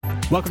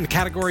Welcome to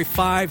Category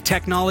 5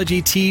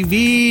 Technology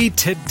TV.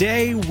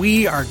 Today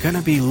we are going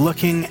to be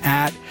looking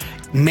at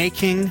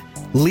making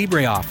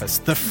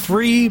LibreOffice, the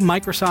free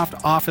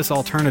Microsoft Office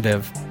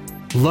alternative,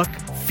 look,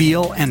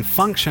 feel, and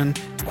function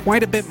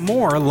quite a bit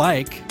more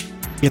like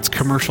its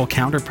commercial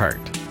counterpart.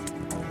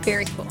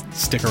 Very cool.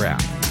 Stick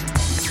around.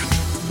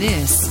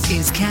 This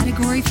is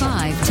Category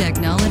 5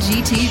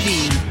 Technology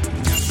TV.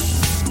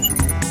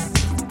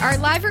 Our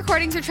live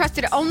recordings are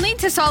trusted only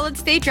to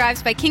solid-state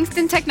drives by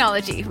Kingston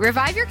Technology.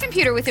 Revive your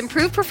computer with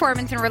improved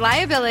performance and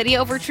reliability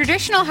over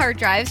traditional hard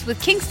drives with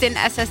Kingston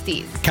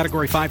SSDs.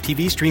 Category 5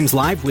 TV streams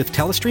live with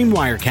Telestream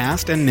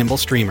Wirecast and Nimble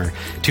Streamer.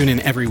 Tune in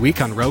every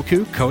week on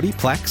Roku, Kodi,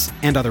 Plex,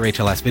 and other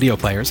HLS video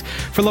players.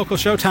 For local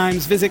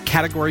showtimes, visit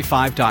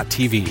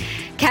category5.tv.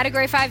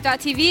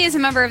 Category5.tv is a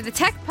member of the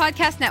Tech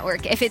Podcast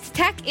Network. If it's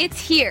tech, it's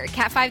here.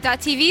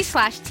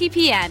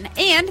 cat5.tv/TPN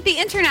and the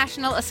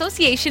International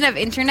Association of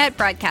Internet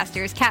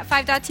Broadcasters,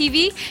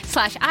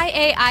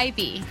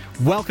 cat5.tv/IAIB.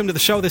 Welcome to the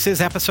show. This is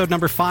episode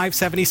number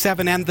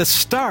 577 and the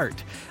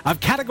start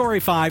of Category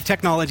 5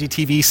 Technology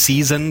TV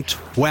Season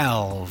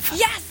 12.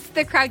 Yes!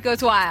 The crowd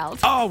goes wild.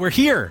 Oh, we're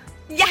here.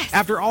 Yes!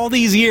 After all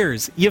these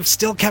years, you've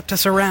still kept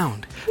us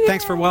around. Yeah.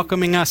 Thanks for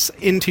welcoming us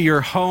into your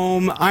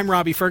home. I'm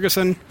Robbie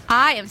Ferguson.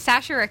 I am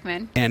Sasha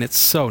Rickman. And it's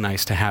so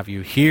nice to have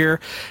you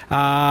here.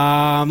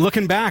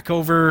 Looking back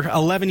over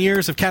 11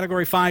 years of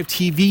Category 5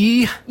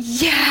 TV.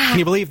 Yeah! Can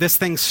you believe this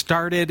thing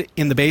started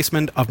in the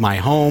basement of my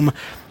home?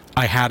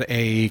 I had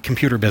a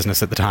computer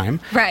business at the time.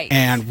 Right.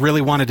 And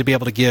really wanted to be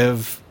able to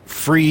give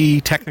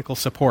free technical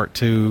support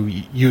to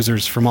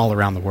users from all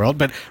around the world.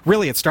 But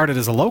really, it started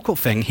as a local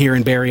thing here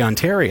in Barrie,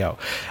 Ontario.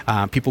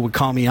 People would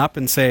call me up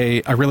and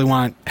say, I really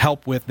want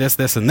help with this,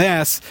 this, and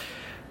this.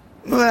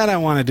 But I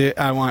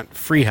want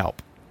free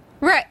help.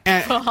 Right.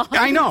 Well,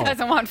 I know.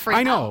 Doesn't want free help.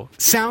 I know.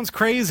 Sounds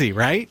crazy,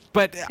 right?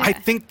 But yeah. I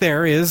think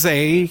there is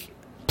a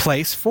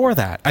place for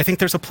that. I think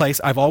there's a place.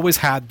 I've always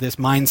had this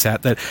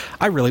mindset that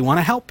I really want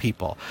to help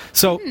people.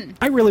 So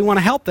I really want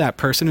to help that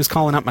person who's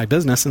calling up my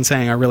business and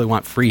saying, I really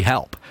want free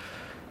help.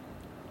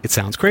 It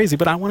sounds crazy,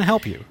 but I want to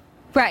help you.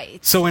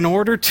 Right. So in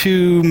order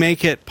to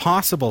make it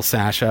possible,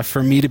 Sasha,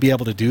 for me to be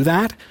able to do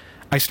that,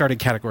 I started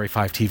Category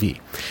 5 TV.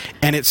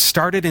 And it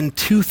started in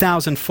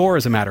 2004,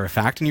 as a matter of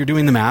fact. And you're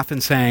doing the math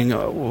and saying,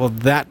 oh, well,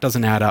 that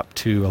doesn't add up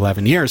to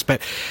 11 years.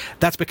 But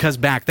that's because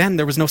back then,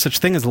 there was no such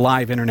thing as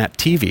live internet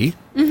TV.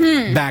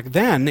 Mm-hmm. Back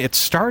then, it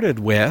started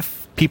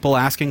with people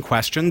asking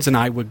questions, and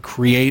I would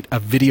create a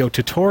video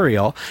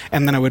tutorial,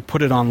 and then I would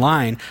put it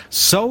online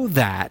so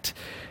that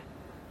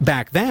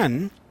back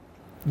then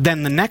the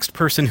next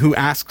person who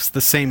asks the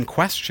same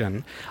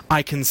question,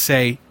 I can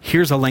say,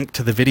 here's a link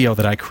to the video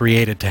that I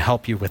created to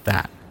help you with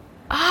that.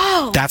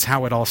 Oh. That's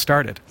how it all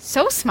started.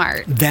 So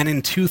smart. Then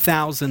in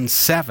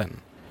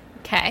 2007.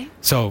 Okay.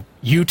 So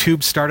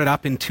YouTube started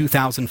up in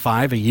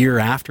 2005, a year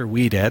after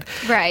we did.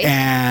 Right.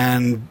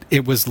 And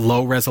it was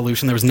low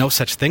resolution. There was no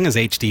such thing as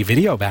HD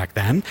video back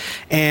then.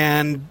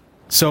 And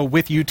so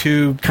with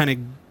YouTube kind of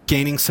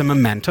gaining some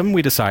momentum,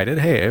 we decided,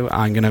 hey,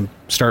 I'm going to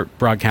start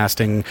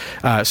broadcasting,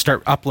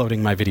 start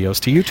uploading my videos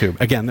to YouTube.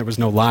 Again, there was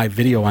no live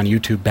video on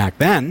YouTube back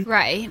then.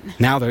 Right.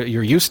 Now that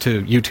you're used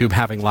to YouTube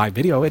having live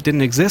video, it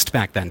didn't exist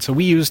back then. So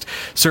we used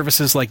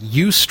services like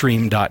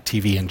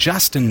Ustream.tv and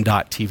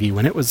Justin.tv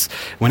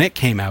when it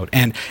came out,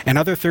 and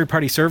other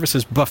third-party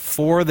services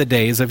before the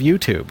days of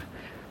YouTube.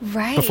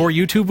 Right. Before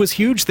YouTube was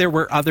huge, there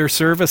were other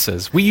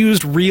services. We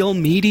used Real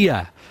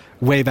Media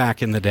way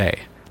back in the day.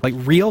 Like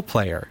Real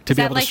Player to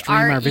be able to stream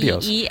our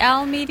videos.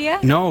 REAL Media?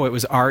 No, it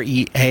was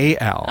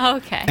REAL. Oh,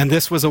 okay. And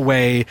this was a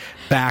way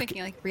back.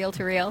 Thinking like reel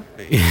to reel.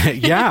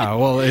 Yeah,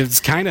 well, it's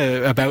kind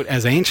of about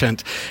as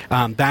ancient.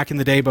 Back in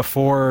the day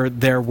before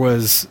there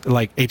was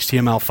like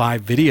HTML5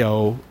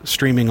 video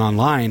streaming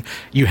online,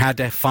 you had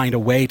to find a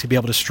way to be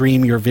able to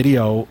stream your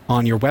video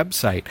on your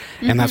website.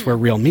 And that's where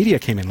Real Media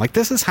came in. Like,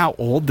 this is how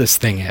old this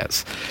thing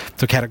is.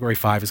 So Category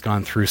 5 has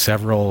gone through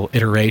several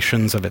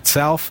iterations of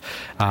itself,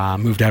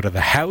 moved out of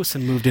the house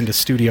and moved into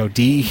Studio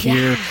D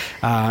here.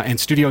 Yeah. And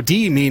Studio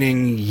D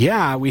meaning,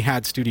 we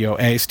had Studio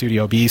A,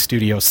 Studio B,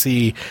 Studio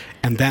C,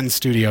 and then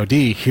Studio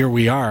D. Here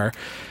we are,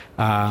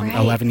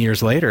 11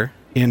 years later,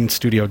 in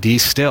Studio D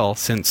still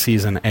since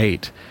Season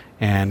 8,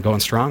 and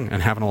going strong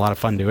and having a lot of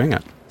fun doing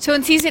it. So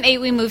in Season 8,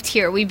 we moved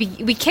here. We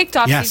kicked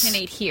off Yes.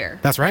 Season 8 here.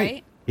 That's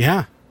right.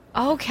 Yeah.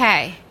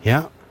 Okay.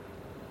 Yeah.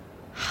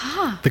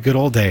 Huh. The good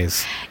old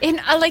days. And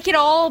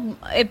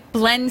it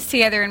blends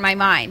together in my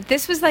mind.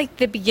 This was like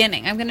the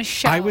beginning. I'm going to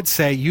show. I would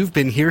say you've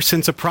been here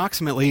since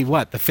approximately, the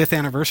 5th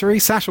anniversary?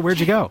 Sasha, where'd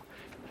you go?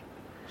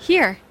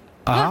 Here.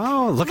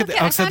 Look at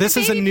that. Oh, so this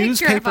is a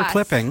newspaper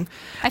clipping.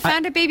 I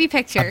found a baby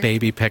picture. A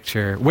baby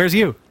picture. Where's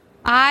you?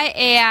 I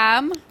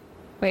am...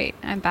 Wait,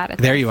 I'm bad at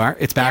this. There you are.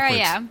 It's backwards.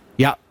 There I am.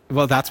 Yeah.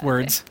 Well, that's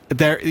words.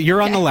 There,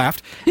 you're on the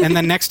left. And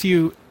then next to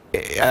you,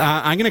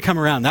 I'm going to come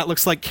around. That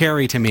looks like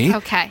Carrie to me.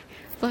 Okay.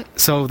 Look.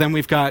 So then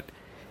we've got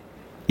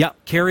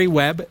Yep, Carrie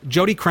Webb.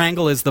 Jody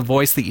Krangle is the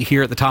voice that you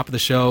hear at the top of the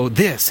show.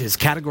 This is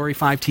Category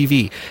 5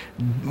 TV.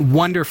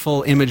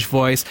 Wonderful image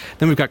voice.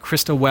 Then we've got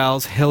Krista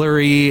Wells,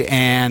 Hillary,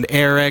 and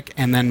Eric,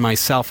 and then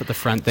myself at the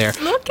front there.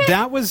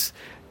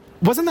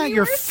 Wasn't that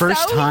your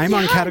first time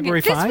on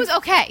Category 5? This was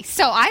okay.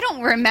 So I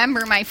don't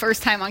remember my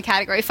first time on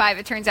Category 5,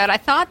 it turns out. I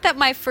thought that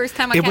my first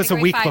time on Category 5... It was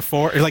a week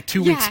before, or like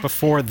 2 weeks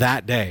before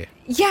that day.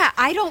 Yeah,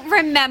 I don't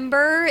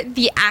remember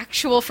the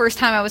actual first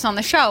time I was on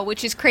the show,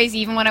 which is crazy.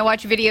 Even when I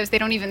watch videos, they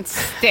don't even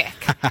stick.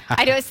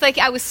 It's like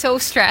I was so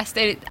stressed.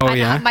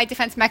 My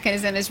defense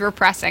mechanism is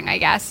repressing, I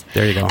guess.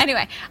 There you go.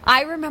 Anyway,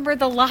 I remember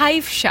the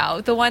live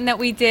show, the one that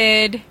we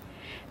did...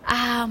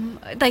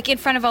 like in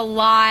front of a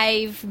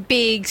live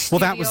big studio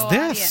that was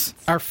audience.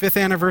 Our 5th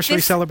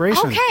anniversary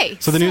celebration. Okay.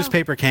 So the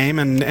newspaper came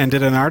and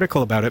did an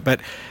article about it,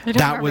 but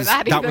that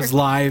was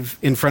live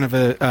in front of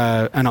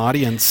an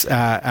audience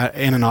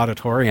in an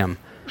auditorium.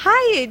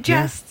 Hi, Do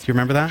you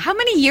remember that? How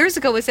many years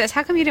ago was this?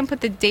 How come you didn't put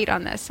the date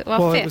on this?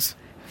 Well, it was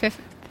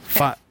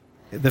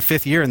the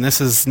 5th year, and this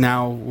is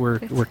now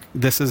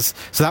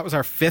so that was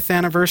our 5th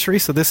anniversary.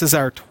 So this is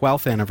our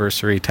 12th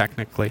anniversary,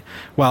 technically.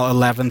 Well,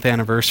 11th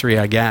anniversary,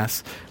 I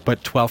guess,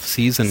 but 12th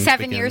season.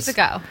 7 years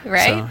ago,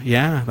 right? So,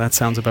 yeah, that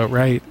sounds about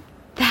right.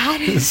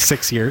 That is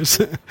 6 years.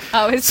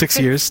 Oh, it's 6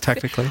 years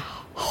technically.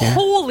 Yeah.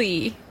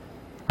 Holy.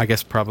 I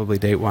guess probably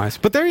date-wise.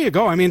 But there you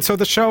go. I mean, so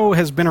the show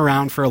has been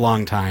around for a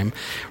long time.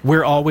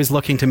 We're always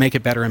looking to make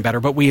it better and better,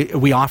 but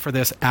we offer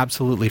this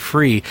absolutely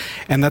free.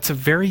 And that's a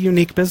very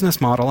unique business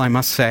model, I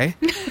must say.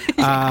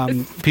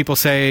 People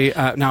say,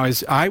 now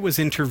as I was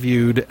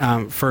interviewed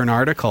for an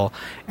article,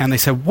 and they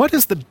said, what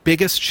is the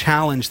biggest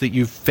challenge that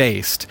you've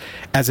faced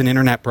as an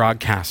internet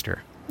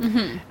broadcaster?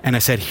 Mm-hmm. And I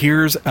said,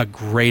 here's a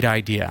great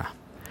idea.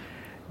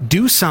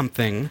 Do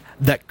something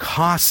that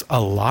costs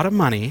a lot of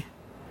money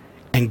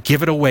and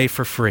give it away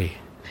for free.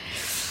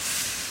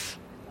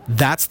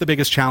 That's the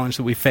biggest challenge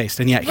that we faced.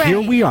 And yet here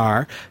we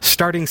are,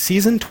 starting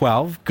season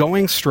 12,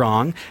 going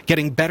strong,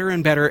 getting better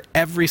and better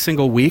every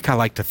single week, I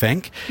like to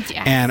think.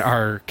 Yes. And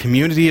our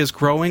community is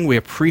growing. We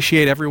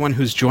appreciate everyone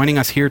who's joining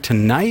us here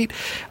tonight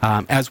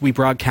as we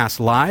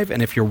broadcast live.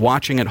 And if you're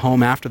watching at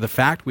home after the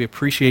fact, we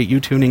appreciate you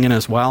tuning in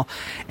as well.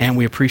 And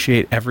we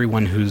appreciate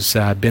everyone who's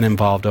been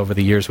involved over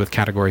the years with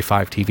Category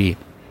 5 TV.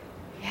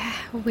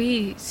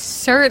 We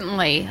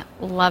certainly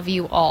love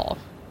you all.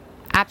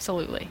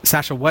 Absolutely.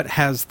 Sasha, what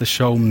has the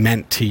show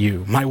meant to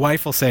you? My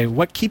wife will say,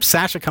 what keeps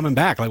Sasha coming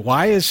back? Like,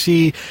 why is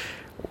she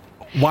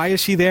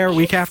there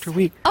week after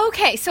week?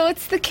 Okay, so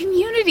it's the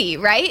community,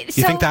 right?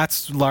 You think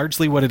that's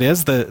largely what it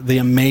is, the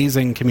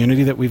amazing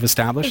community that we've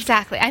established?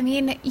 Exactly. I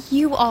mean,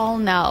 you all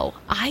know,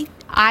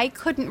 I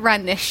couldn't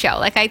run this show.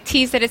 Like, I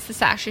tease that it's the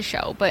Sasha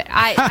show, but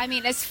I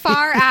mean, as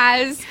far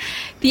as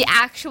the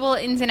actual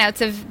ins and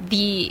outs of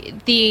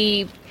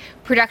the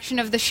production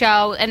of the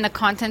show and the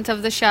content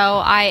of the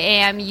show, I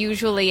am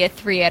usually a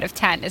 3 out of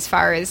 10 as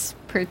far as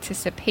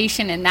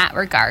participation in that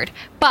regard.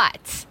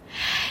 But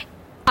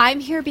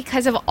I'm here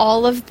because of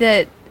all of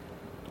the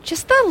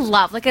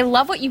love. Like, I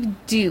love what you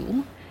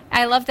do.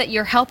 I love that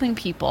you're helping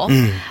people.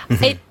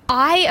 Mm-hmm.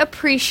 I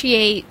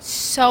appreciate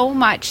so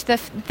much the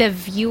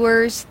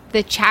viewers.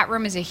 The chat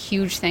room is a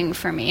huge thing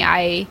for me.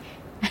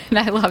 And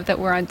I love that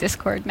we're on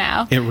Discord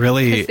now. It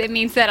really it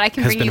means that I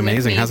can bring you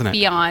amazing, with me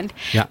beyond.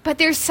 Yeah. But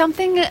there's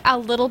something a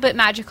little bit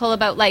magical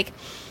about, like,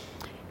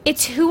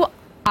 it's who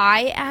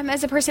I am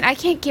as a person. I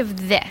can't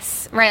give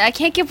this, right? I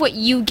can't give what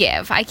you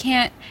give. I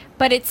can't,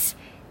 but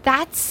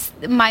that's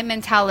my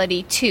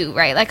mentality too,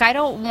 right? Like, I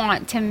don't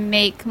want to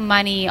make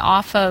money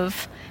off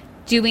of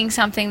doing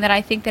something that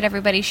I think that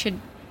everybody should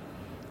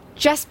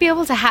just be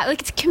able to have.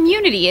 Like, it's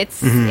community.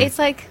 It's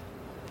like,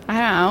 I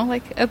don't know,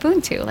 like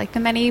Ubuntu, like the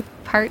many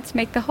parts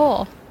make the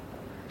whole.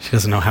 She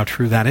doesn't know how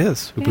true that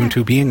is.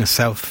 Ubuntu being a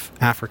South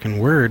African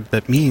word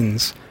that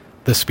means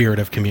the spirit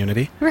of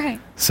community. Right.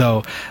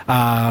 So,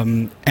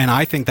 and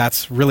I think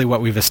that's really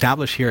what we've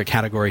established here at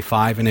Category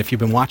 5. And if you've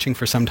been watching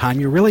for some time,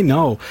 you really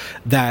know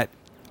that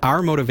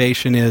our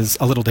motivation is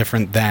a little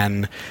different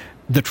than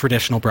the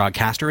traditional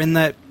broadcaster, in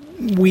that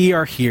we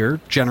are here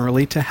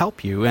generally to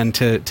help you and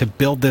to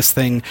build this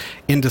thing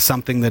into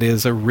something that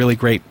is a really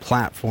great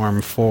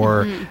platform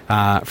for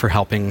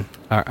helping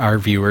our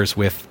viewers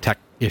with tech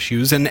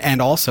issues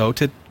and also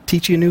to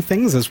teach you new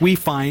things as we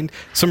find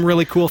some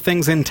really cool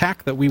things in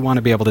tech that we want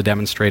to be able to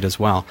demonstrate as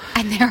well.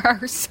 And there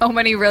are so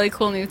many really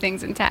cool new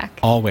things in tech.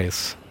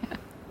 Always.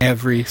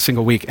 Every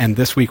single week. And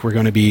this week we're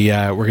going to be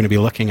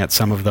looking at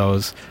some of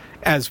those,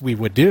 as we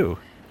would do.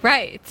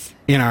 Right.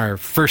 In our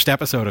first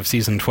episode of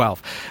Season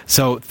 12.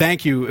 So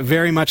thank you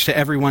very much to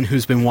everyone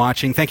who's been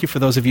watching. Thank you for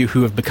those of you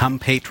who have become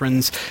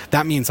patrons.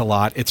 That means a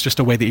lot. It's just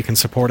a way that you can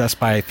support us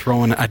by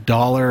throwing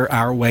 $1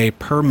 our way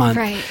per month.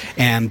 Right.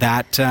 And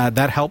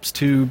that helps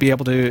to be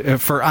able to,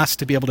 for us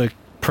to be able to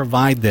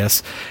provide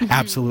this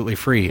absolutely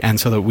free, and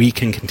so that we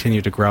can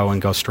continue to grow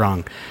and go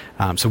strong.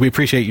 So we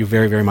appreciate you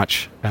very, very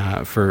much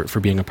for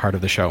being a part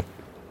of the show.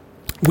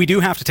 We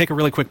do have to take a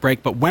really quick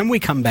break, but when we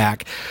come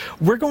back,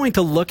 we're going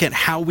to look at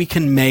how we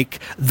can make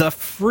the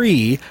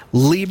free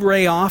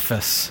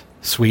LibreOffice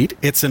suite.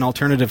 It's an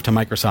alternative to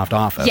Microsoft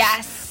Office.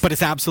 Yes. But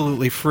it's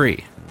absolutely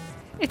free.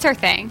 It's our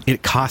thing.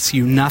 It costs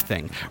you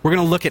nothing. We're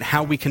going to look at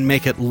how we can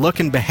make it look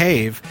and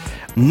behave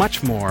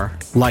much more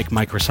like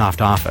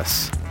Microsoft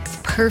Office.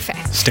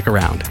 Perfect. Stick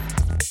around.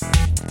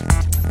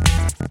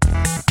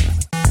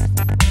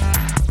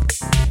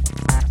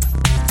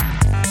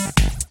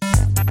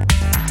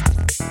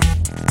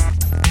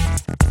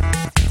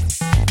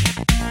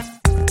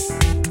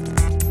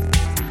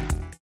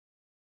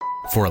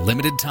 For a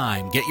limited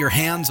time, get your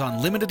hands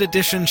on limited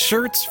edition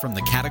shirts from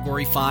the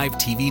Category5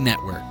 TV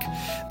network.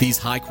 These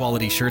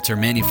high-quality shirts are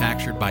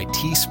manufactured by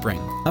Teespring,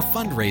 a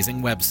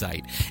fundraising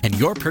website, and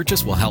your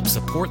purchase will help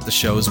support the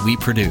shows we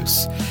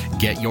produce.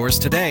 Get yours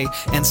today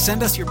and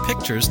send us your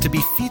pictures to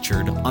be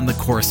featured on the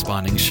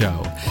corresponding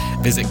show.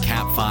 Visit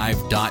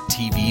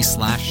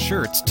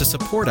cat5.tv/shirts to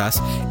support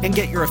us and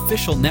get your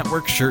official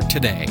network shirt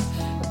today.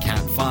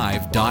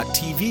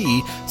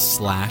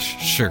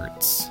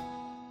 cat5.tv/shirts.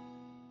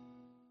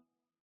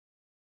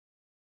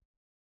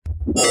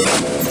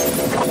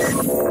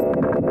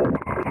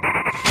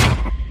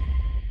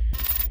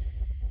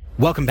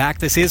 Welcome back.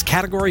 This is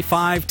Category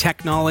 5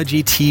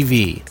 Technology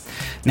TV.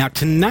 Now,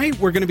 tonight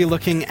we're going to be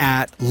looking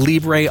at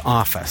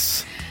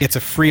LibreOffice. It's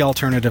a free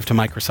alternative to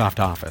Microsoft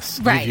Office.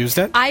 Right. You've used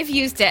it? I've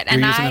used it. You're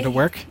using it at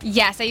work?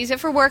 Yes, I use it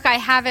for work. I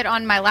have it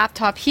on my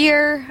laptop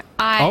here.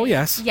 Oh,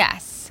 yes.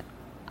 Yes.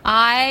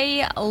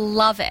 I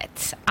love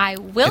it. I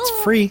will.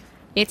 It's free.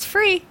 It's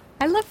free.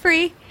 I love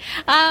free.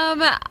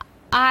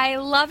 I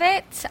love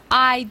it.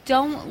 I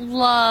don't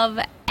love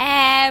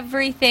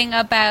everything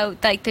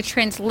about like the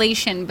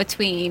translation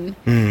between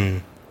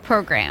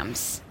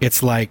programs.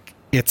 It's like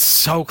it's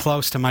so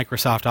close to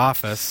Microsoft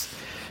Office,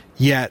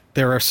 yet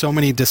there are so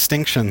many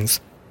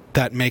distinctions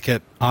that make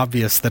it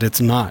obvious that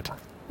it's not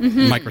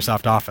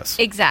Microsoft Office.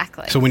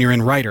 Exactly. So when you're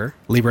in Writer,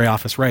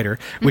 LibreOffice Writer,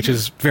 which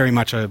is very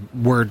much a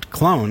Word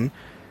clone,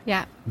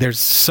 yeah, there's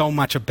so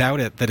much about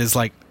it that is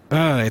like,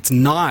 it's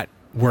not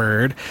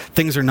Word.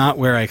 Things are not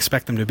where I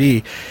expect them to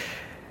be.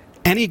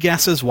 Any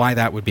guesses why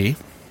that would be?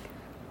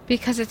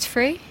 Because it's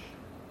free?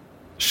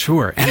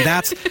 Sure. And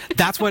that's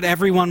what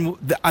everyone,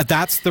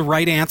 that's the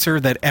right answer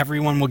that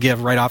everyone will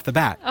give right off the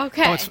bat.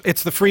 Okay. Oh,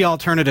 it's the free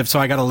alternative, so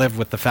I got to live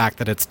with the fact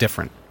that it's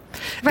different.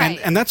 Right.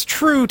 And that's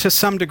true to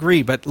some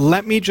degree, but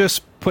let me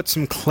just put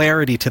some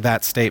clarity to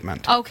that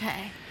statement.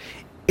 Okay.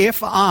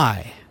 If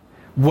I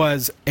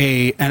was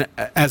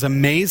as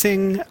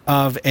amazing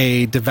of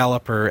a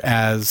developer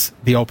as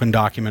the Open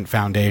Document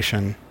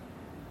Foundation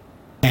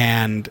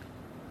and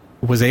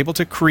was able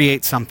to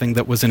create something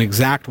that was an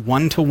exact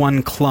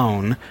one-to-one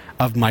clone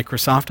of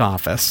Microsoft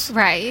Office,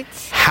 right?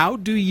 How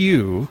do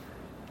you,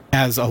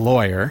 as a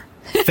lawyer,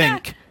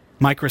 think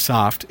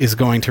Microsoft is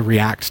going to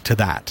react to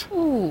that?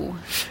 Ooh.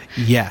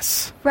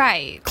 Yes.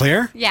 Right.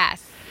 Clear?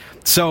 Yes.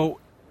 So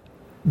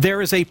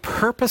there is a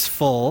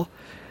purposeful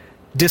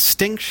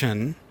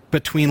distinction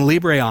between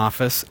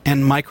LibreOffice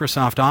and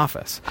Microsoft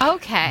Office.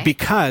 Okay.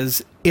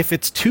 Because if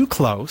it's too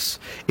close,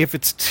 if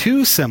it's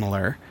too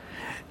similar,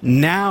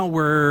 now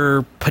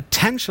we're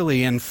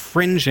potentially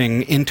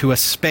infringing into a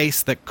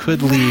space that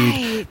could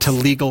lead to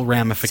legal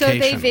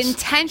ramifications. So they've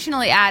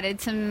intentionally added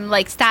some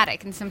like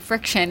static and some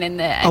friction in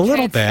the a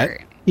little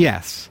bit.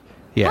 Yes.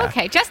 Yeah.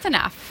 Okay, just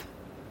enough.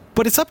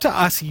 But it's up to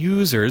us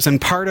users,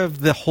 and part of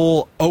the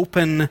whole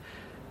open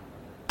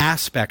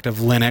aspect of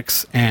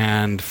Linux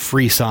and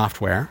free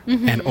software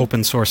and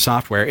open source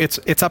software,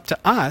 it's up to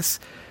us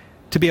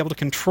to be able to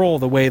control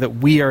the way that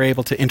we are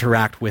able to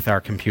interact with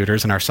our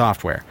computers and our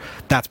software.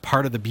 That's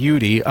part of the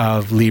beauty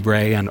of Libre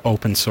and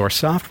open source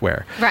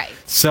software. Right.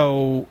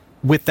 So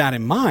with that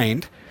in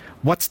mind,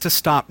 what's to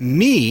stop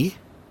me,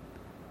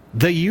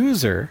 the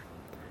user,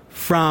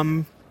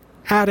 from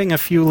adding a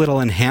few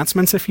little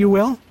enhancements, if you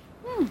will,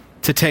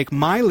 to take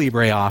my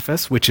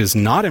LibreOffice, which is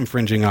not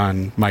infringing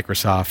on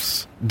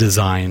Microsoft's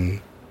design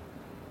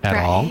at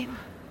all,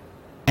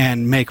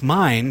 and make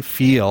mine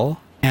feel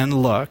and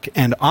look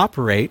and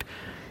operate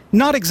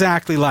not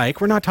exactly like,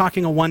 we're not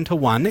talking a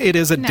one-to-one, it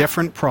is a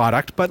different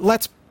product, but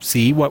let's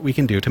see what we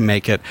can do to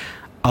make it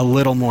a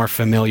little more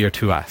familiar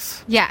to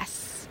us.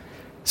 Yes.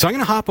 So I'm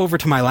going to hop over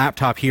to my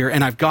laptop here,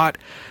 and I've got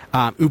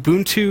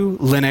Ubuntu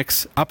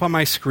Linux up on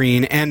my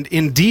screen, and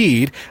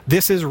indeed,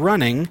 this is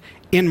running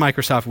in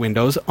Microsoft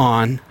Windows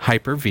on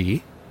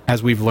Hyper-V,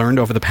 as we've learned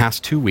over the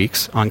past 2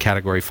 weeks on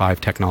Category 5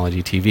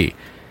 Technology TV.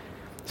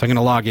 So I'm going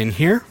to log in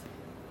here.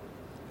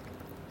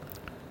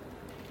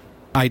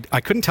 I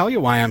couldn't tell you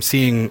why I'm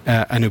seeing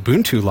an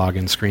Ubuntu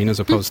login screen as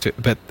opposed to,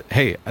 but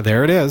hey,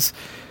 there it is.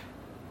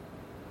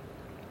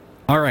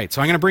 All right,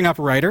 so I'm going to bring up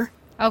Writer.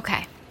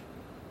 Okay.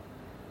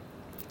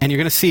 And you're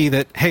going to see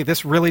that, hey,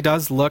 this really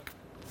does look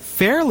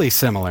fairly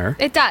similar.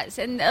 It does.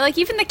 And like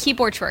even the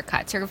keyboard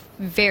shortcuts are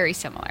very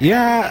similar.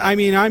 Yeah, I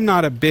mean, I'm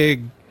not a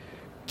big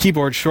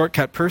keyboard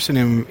shortcut person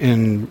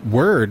in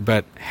Word,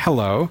 but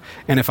hello.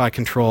 And if I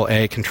Control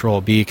A,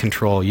 Control B,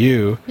 Control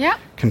U,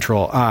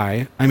 Control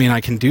I mean, I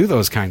can do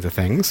those kinds of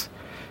things.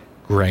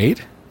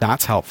 Great.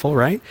 That's helpful,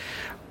 right?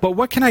 But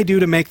what can I do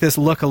to make this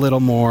look a little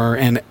more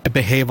and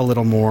behave a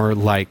little more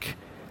like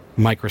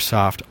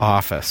Microsoft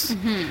Office. So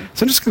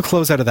I'm just going to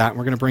close out of that, and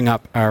we're going to bring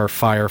up our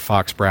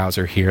Firefox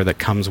browser here that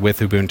comes with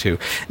Ubuntu.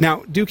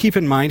 Now, do keep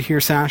in mind here,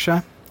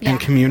 Sasha, and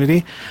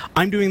community,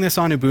 I'm doing this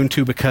on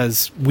Ubuntu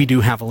because we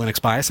do have a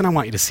Linux bias, and I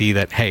want you to see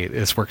that, hey,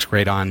 this works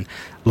great on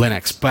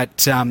Linux.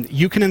 But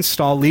you can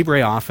install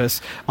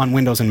LibreOffice on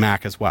Windows and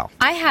Mac as well.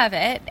 I have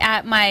it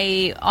at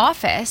my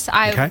office.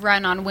 I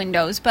run on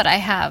Windows, but I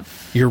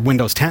have... Your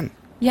Windows 10.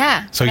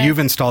 Yeah. So you've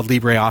installed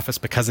LibreOffice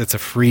because it's a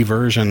free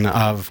version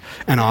of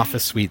an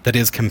Office suite that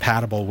is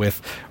compatible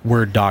with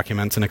Word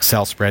documents and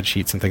Excel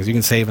spreadsheets and things. You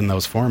can save in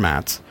those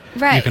formats.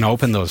 Right. You can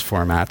open those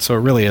formats. So it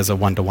really is a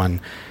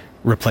one-to-one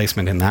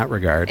replacement in that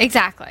regard.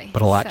 Exactly.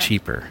 But a lot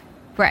cheaper.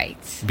 Right.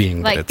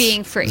 Being like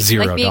being free.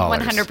 $0. Like being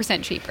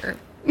 100% cheaper.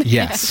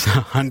 Yes,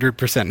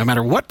 100%. No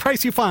matter what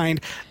price you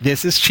find,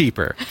 this is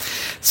cheaper.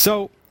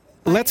 So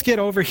let's get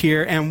over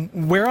here.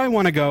 And where I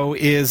want to go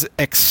is...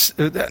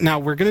 now,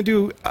 we're going to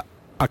do...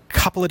 a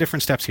couple of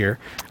different steps here.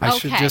 I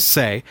should just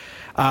say,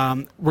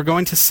 we're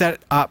going to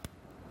set up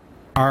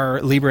our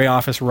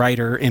LibreOffice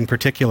writer in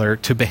particular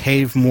to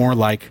behave more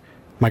like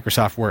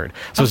Microsoft Word.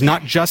 So it's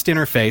not just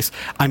interface.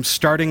 I'm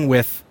starting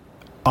with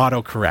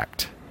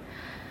autocorrect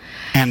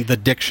and the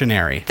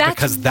dictionary.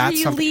 That's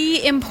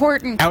really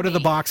important. Out of the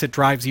box, it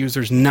drives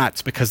users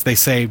nuts because they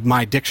say,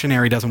 my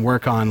dictionary doesn't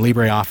work on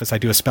LibreOffice. I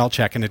do a spell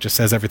check and it just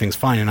says everything's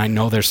fine, and I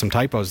know there's some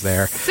typos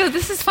there. So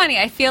this is funny.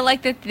 I feel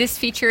like that this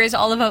feature is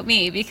all about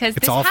me because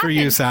it's all for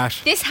you,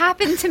 Sash. This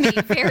happened to me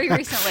very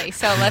recently.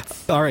 So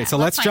let's... All right, so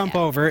let's jump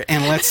over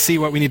and let's see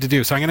what we need to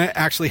do. So I'm going to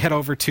actually head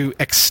over to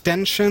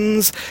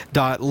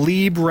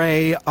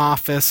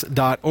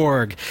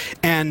extensions.libreoffice.org.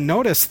 And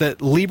notice that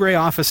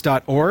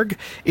libreoffice.org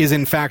is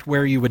in fact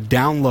where you would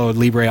download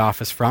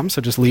LibreOffice from.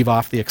 So just leave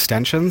off the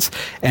extensions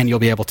and you'll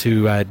be able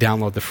to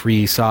download the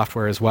free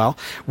software as well.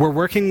 We're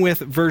working with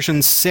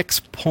version 6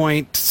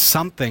 point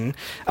something.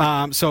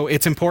 So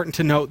it's important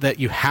to note that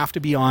you have to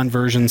be on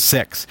version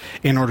 6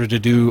 in order to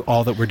do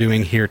all that we're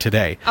doing here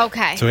today.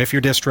 Okay. So if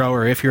your distro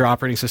or if your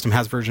operating system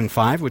has version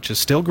 5, which is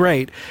still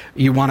great,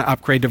 you want to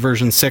upgrade to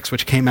version 6,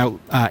 which came out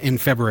in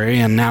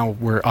February, and now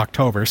we're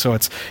October. So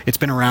it's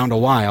been around a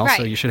while,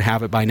 so you should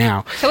have it by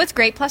now. So it's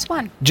great plus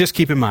 1. Just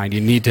keep in mind,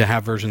 you need to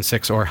have version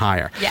 6 or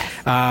higher. Yes.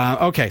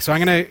 Okay, so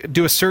I'm going to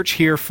do a search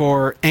here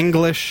for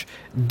English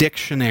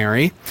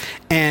dictionary,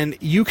 and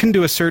you can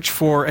do a search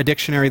for a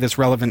dictionary that's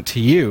relevant to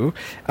you,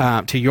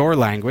 to your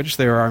language.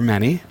 There are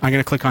many. I'm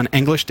going to click on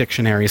English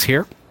dictionaries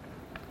here,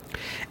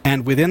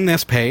 and within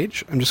this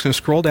page, I'm just going to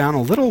scroll down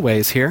a little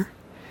ways here,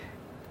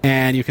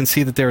 and you can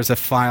see that there's a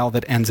file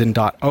that ends in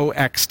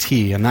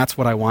 .oxt, and that's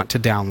what I want to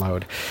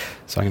download.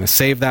 So I'm going to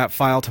save that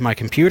file to my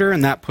computer,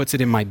 and that puts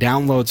it in my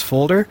downloads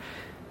folder.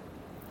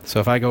 So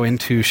if I go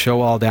into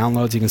Show All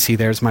Downloads, you can see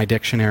there's my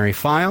dictionary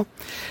file.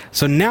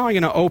 So now I'm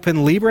going to open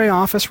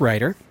LibreOffice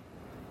Writer,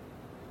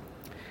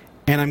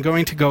 and I'm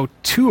going to go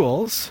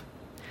Tools,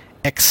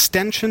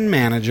 Extension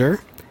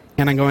Manager,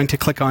 and I'm going to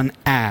click on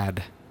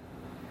Add.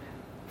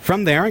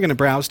 From there, I'm going to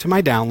browse to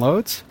my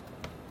downloads,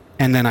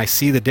 and then I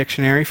see the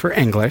dictionary for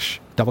English.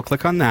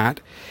 Double-click on that,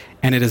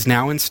 and it is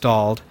now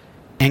installed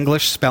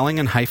English Spelling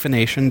and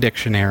Hyphenation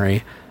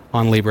Dictionary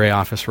on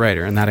LibreOffice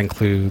Writer, and that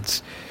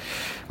includes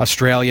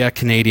Australia,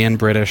 Canadian,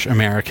 British,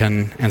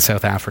 American, and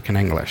South African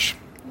English.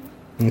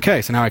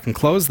 Okay, so now I can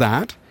close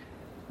that,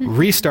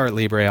 restart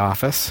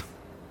LibreOffice,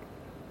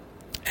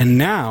 and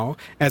now,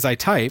 as I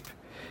type,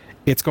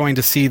 it's going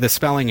to see the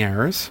spelling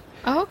errors.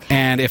 Okay.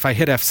 And if I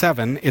hit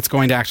F7, it's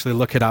going to actually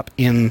look it up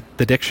in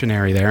the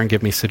dictionary there and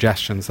give me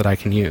suggestions that I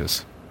can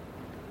use.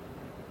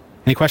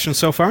 Any questions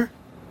so far?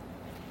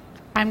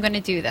 I'm going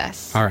to do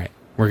this. All right.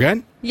 We're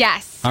good?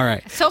 Yes. All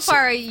right. So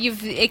far,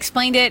 you've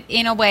explained it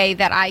in a way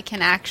that I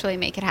can actually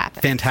make it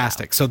happen.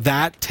 Fantastic. So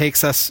that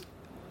gives us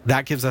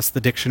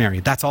the dictionary.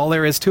 That's all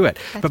there is to it.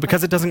 But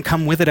because it doesn't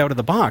come with it out of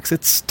the box,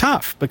 it's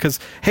tough because,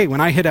 hey, when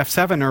I hit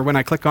F7 or when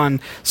I click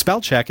on spell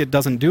check, it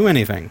doesn't do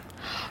anything.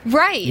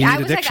 Right. I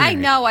was like, I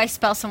know I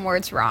spell some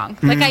words wrong.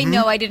 Like, I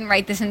know I didn't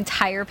write this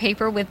entire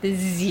paper with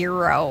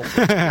 0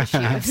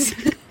 issues.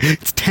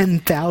 It's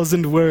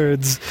 10,000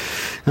 words.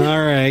 All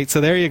right.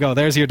 So there you go.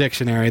 There's your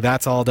dictionary.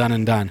 That's all done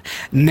and done.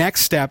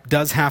 Next step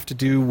does have to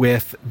do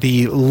with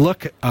the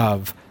look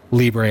of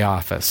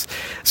LibreOffice.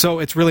 So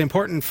it's really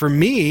important for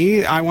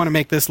me. I want to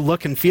make this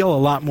look and feel a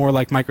lot more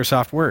like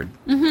Microsoft Word.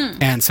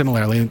 And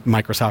similarly,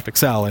 Microsoft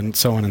Excel and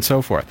so on and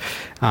so forth.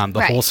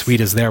 The whole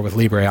suite is there with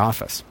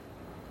LibreOffice.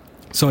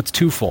 So it's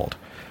twofold.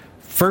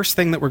 First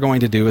thing that we're going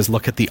to do is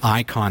look at the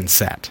icon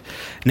set.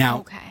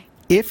 Now,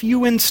 if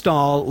you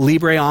install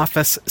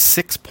LibreOffice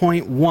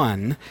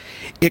 6.1,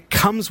 it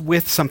comes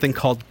with something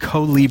called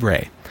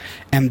Colibre.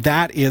 And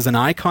that is an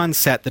icon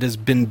set that has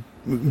been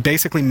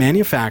basically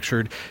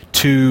manufactured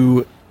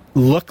to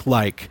look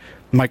like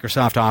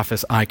Microsoft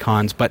Office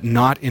icons, but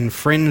not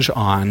infringe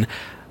on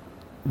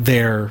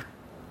their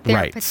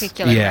rights.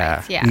 Particular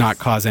rights, yes. Not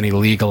cause any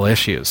legal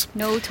issues.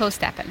 No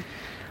toe-stepping.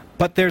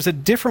 But there's a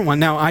different one.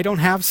 Now, I don't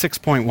have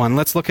 6.1.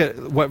 Let's look at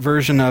what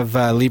version of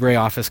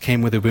LibreOffice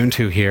came with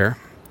Ubuntu here.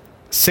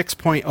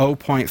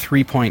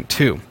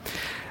 6.0.3.2.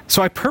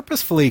 So I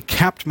purposefully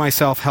kept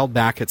myself held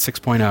back at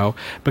 6.0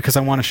 because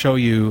I want to show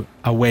you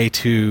a way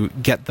to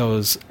get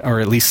those, or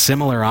at least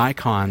similar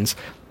icons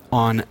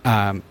on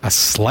a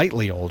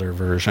slightly older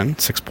version,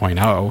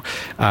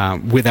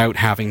 6.0, without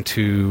having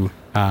to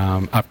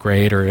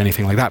upgrade or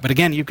anything like that. But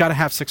again, you've got to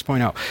have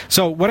 6.0.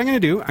 So what I'm going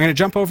to do, I'm going to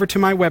jump over to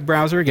my web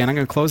browser again. I'm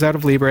going to close out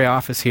of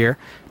LibreOffice here.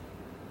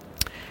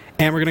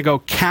 And we're going to go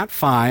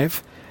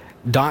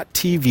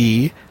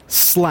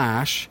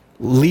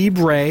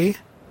cat5.tv/Libre,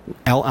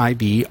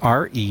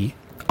 Libre,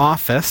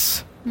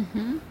 Office,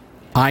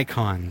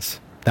 icons.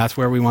 That's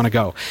where we want to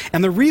go.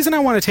 And the reason I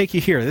want to take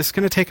you here, this is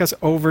going to take us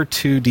over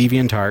to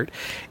DeviantArt.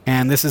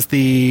 And this is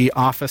the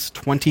Office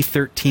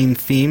 2013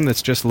 theme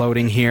that's just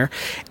loading here.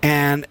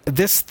 And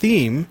this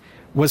theme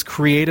was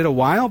created a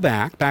while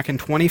back in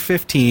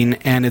 2015,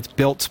 and it's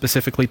built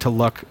specifically to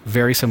look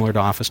very similar to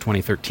Office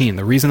 2013.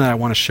 The reason that I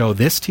want to show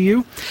this to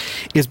you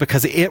is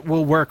because it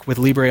will work with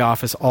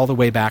LibreOffice all the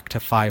way back to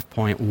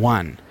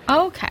 5.1.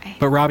 Okay.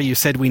 But Robbie, you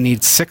said we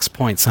need 6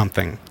 point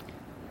something.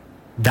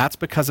 That's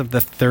because of the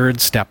third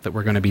step that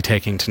we're going to be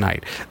taking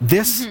tonight.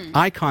 This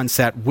icon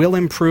set will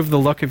improve the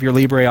look of your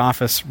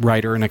LibreOffice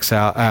Writer and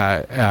Excel,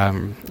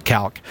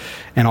 Calc,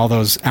 and all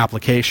those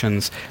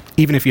applications,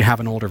 even if you have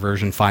an older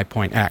version,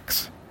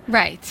 5.x.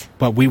 Right.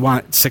 But we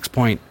want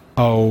 6.0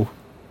 Or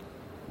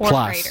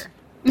plus. greater.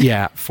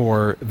 Yeah,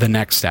 for the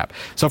next step.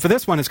 So for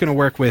this one, it's going to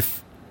work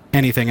with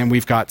anything, and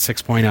we've got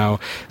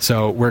 6.0,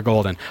 so we're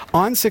golden.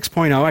 On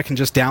 6.0, I can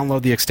just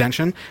download the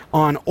extension.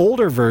 On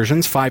older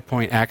versions,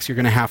 5.x, you're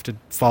going to have to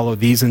follow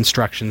these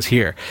instructions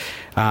here.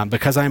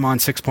 Because I'm on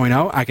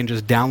 6.0, I can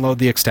just download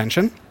the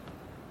extension.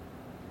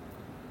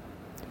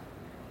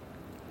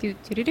 Do.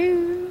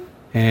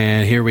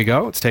 And here we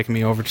go. It's taking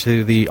me over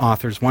to the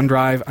author's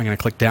OneDrive. I'm going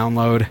to click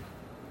download.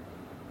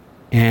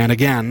 And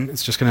again,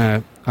 it's just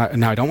going to...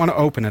 now, I don't want to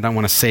open it. I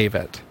want to save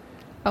it.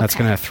 That's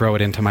Okay. going to throw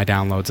it into my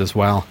downloads as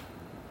well.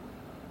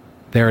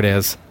 There it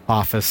is,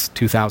 Office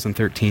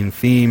 2013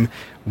 theme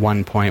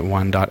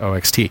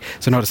 1.1.oxt.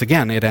 So notice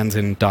again, it ends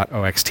in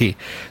 .oxt.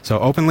 So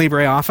open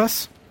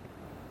LibreOffice.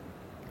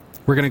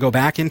 We're going to go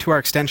back into our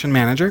Extension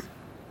Manager,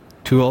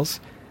 Tools,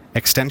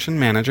 Extension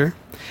Manager,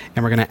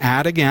 and we're going to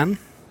add again,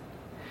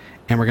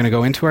 and we're going to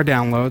go into our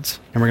downloads,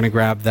 and we're going to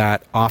grab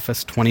that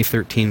Office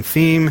 2013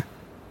 theme,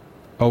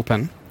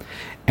 open,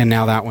 and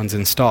now that one's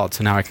installed.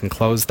 So now I can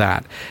close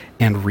that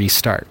and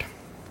restart.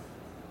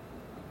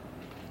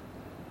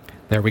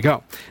 There we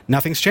go.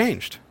 Nothing's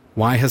changed.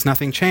 Why has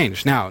nothing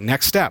changed? Now,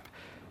 next step.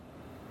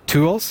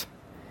 Tools,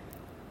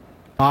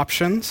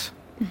 Options,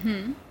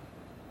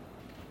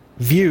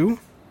 View,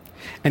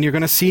 and you're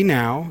going to see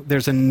now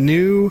there's a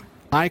new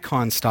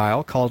icon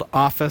style called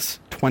Office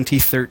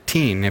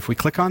 2013. If we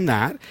click on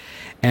that,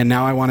 and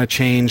now I want to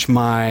change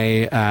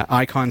my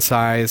icon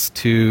size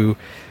to,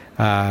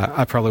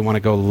 I probably want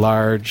to go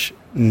large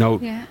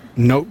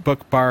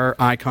notebook bar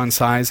icon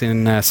size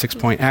in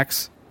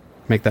 6.x.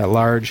 Make that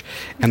large,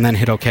 and then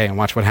hit OK, and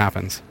watch what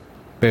happens.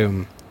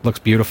 Boom. Looks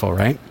beautiful,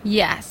 right?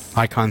 Yes.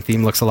 Icon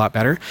theme looks a lot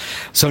better.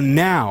 So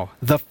now,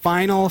 the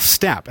final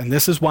step, and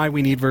this is why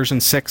we need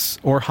version 6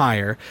 or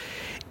higher,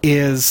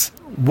 is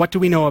what do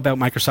we know about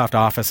Microsoft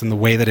Office and the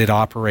way that it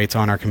operates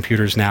on our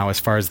computers now as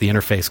far as the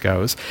interface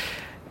goes?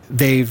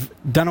 They've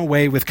done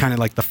away with kind of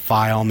like the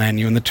file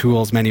menu and the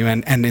tools menu,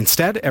 and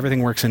instead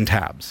everything works in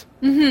tabs.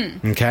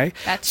 Okay?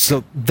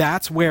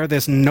 That's where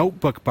this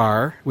notebook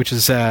bar, which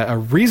is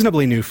a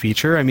reasonably new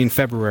feature, I mean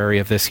February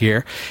of this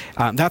year,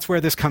 that's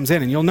where this comes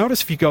in. And you'll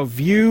notice if you go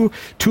View,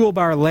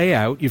 Toolbar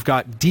Layout, you've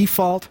got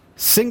Default,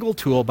 Single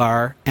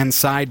Toolbar, and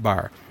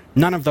Sidebar.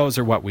 None of those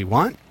are what we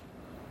want.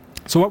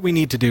 So what we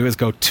need to do is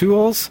go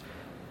Tools,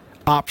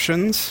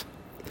 Options.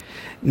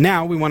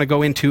 Now we want to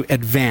go into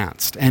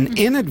Advanced. And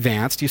in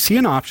Advanced, you see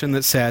an option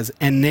that says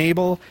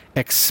Enable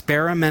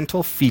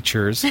Experimental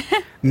Features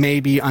May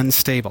Be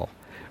Unstable,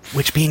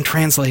 which being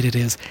translated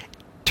is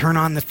turn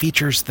on the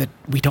features that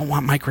we don't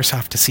want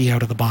Microsoft to see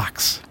out of the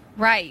box.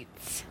 Right.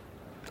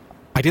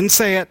 I didn't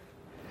say it.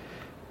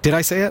 Did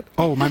I say it?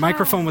 Oh, my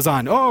microphone was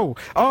on. Oh,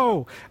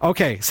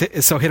 okay.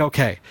 So hit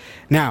OK.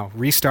 Now,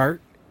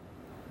 restart.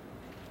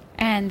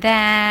 And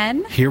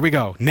then... Here we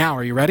go. Now,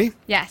 are you ready?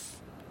 Yes.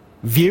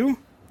 View.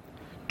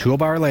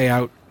 Toolbar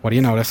layout. What do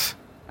you notice?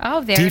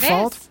 Oh, there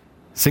Default, it is.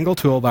 Single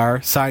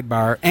toolbar,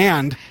 sidebar,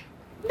 and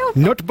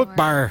notebook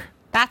bar.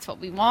 That's what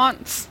we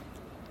want.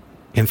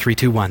 In 3,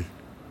 2, 1.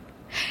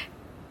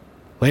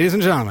 Ladies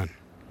and gentlemen,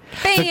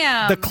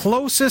 Bam! the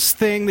closest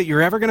thing that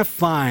you're ever going to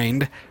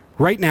find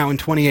right now in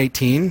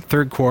 2018,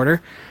 third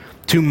quarter,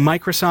 to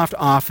Microsoft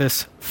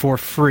Office for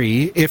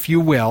free, if you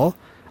will.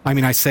 I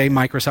mean, I say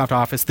Microsoft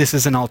Office. This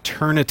is an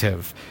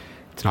alternative.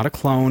 It's not a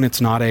clone.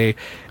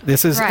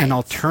 This is an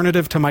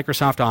alternative to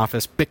Microsoft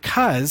Office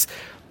because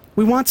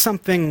we want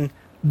something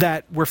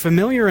that we're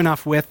familiar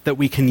enough with that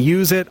we can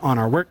use it on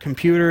our work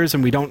computers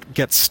and we don't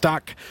get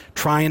stuck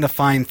trying to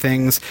find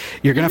things.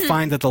 You're going to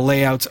find that the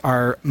layouts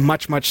are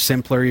much, much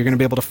simpler. You're going to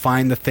be able to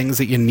find the things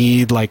that you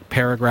need, like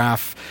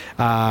paragraph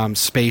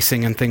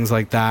spacing and things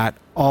like that,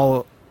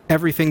 all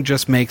everything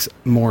just makes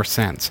more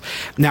sense.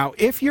 Now,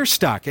 if you're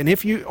stuck, and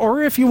if you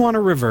want to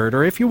revert,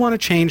 or if you want to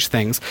change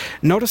things,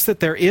 notice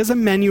that there is a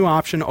menu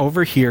option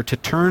over here to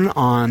turn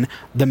on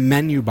the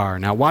menu bar.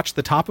 Now, watch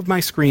the top of my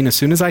screen. As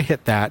soon as I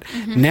hit that,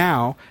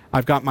 now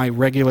I've got my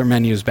regular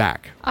menus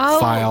back.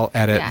 File,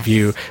 edit,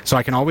 view. So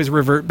I can always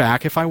revert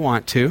back if I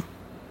want to.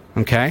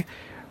 Okay?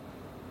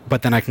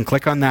 But then I can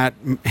click on that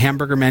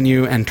hamburger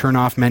menu and turn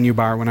off menu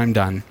bar when I'm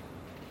done.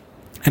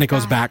 And it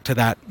goes back to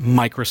that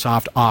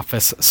Microsoft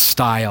Office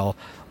style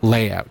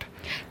layout.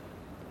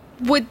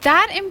 Would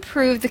that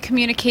improve the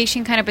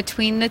communication kind of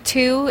between the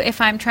two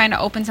if I'm trying to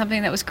open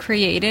something that was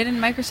created in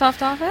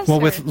Microsoft Office? Well,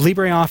 with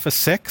LibreOffice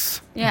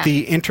 6,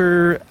 the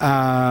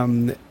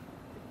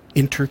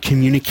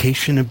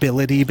intercommunication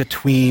ability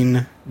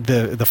between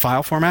the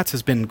file formats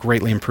has been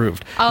greatly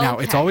improved. Now,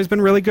 it's always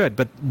been really good,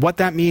 but what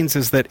that means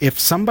is that if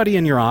somebody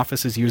in your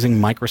office is using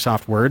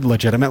Microsoft Word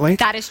legitimately,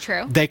 that is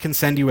true. They can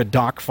send you a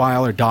doc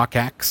file or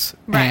docx,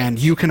 and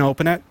you can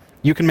open it,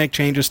 you can make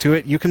changes to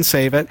it, you can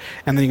save it,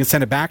 and then you can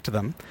send it back to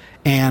them,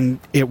 and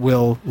it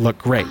will look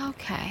great.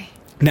 Okay.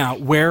 Now,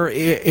 where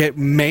it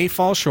may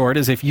fall short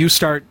is if you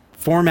start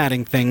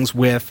formatting things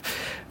with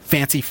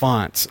fancy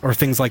fonts or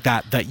things like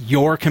that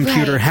your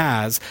computer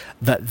has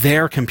that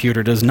their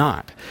computer does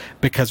not.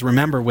 Because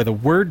remember, with a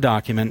Word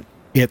document,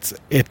 it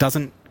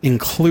doesn't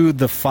include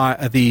the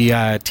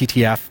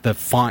TTF, the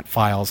font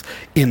files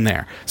in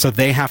there. So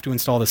they have to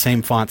install the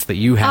same fonts that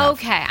you have.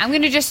 Okay, I'm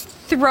going to just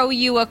throw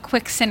you a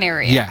quick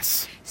scenario.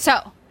 Yes.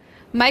 So,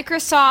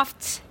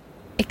 Microsoft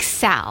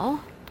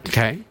Excel.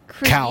 Okay.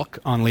 Calc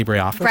on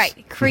LibreOffice.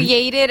 Right.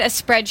 Created a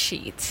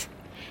spreadsheet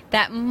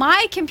that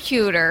my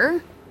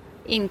computer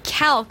in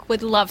Calc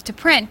would love to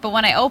print, but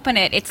when I open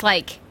it, it's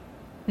like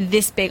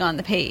this big on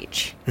the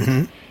page.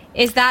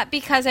 Is that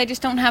because I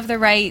just don't have the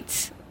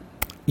right...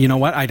 You know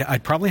what?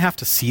 I'd probably have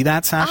to see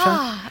that,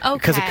 Sasha.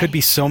 Because it could be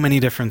so many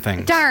different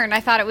things. Darn, I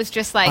thought it was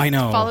just like, I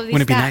know. follow these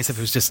Wouldn't it be steps. nice if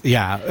it was just,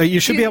 you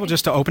should be able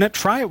just to open it,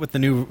 try it with the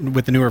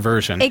newer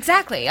version.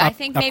 Exactly. I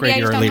think maybe I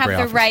just don't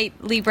have the right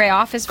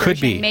LibreOffice version. Could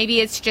be.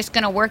 Maybe it's just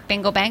going to work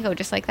bingo bango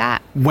just like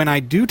that. When I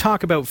do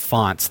talk about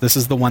fonts, this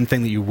is the one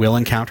thing that you will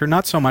encounter,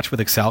 not so much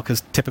with Excel,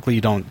 because typically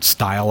you don't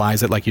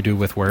stylize it like you do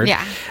with Word.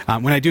 Yeah.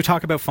 When I do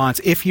talk about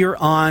fonts, if you're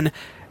on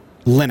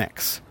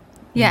Linux,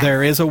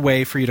 there is a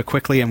way for you to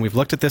quickly, and we've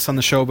looked at this on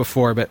the show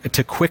before, but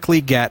to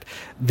quickly get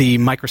the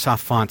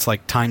Microsoft fonts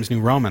like Times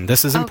New Roman.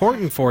 This is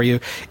important for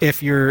you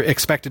if you're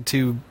expected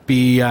to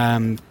be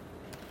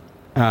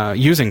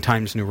using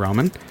Times New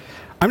Roman.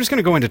 I'm just going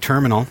to go into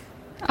Terminal.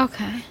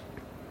 Okay.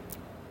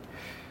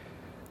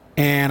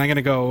 And I'm going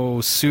to go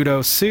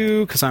sudo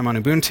su because I'm on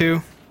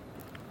Ubuntu.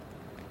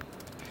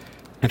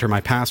 Enter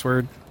my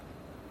password.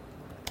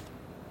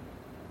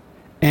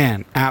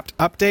 And apt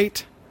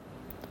update.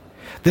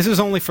 This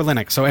is only for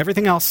Linux, so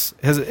everything else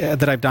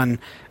that I've done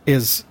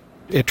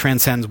it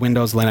transcends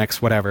Windows,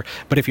 Linux, whatever.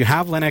 But if you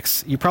have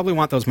Linux, you probably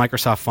want those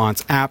Microsoft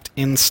fonts. Apt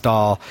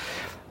install,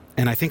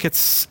 and I think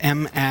it's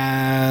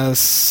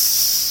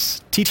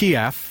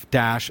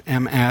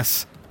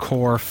TTF-MS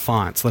Core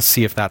Fonts. Let's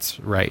see if that's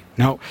right.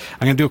 No,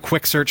 I'm going to do a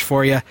quick search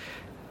for you.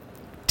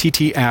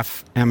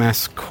 TTF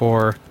MS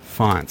Core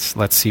Fonts.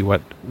 Let's see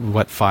what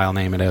file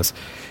name it is.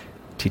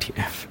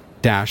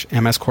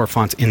 TTF-MS Core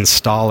Fonts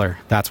installer.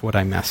 That's what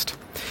I missed.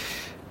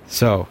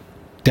 So,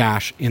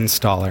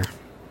 -installer.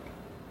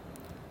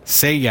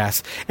 Say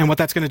yes. And what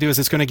that's going to do is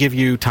it's going to give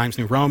you Times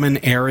New Roman,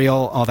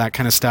 Arial, all that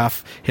kind of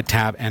stuff. Hit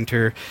tab,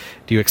 enter.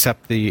 Do you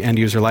accept the end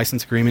user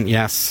license agreement?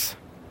 Yes.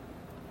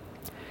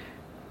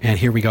 And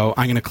here we go.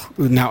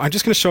 Now I'm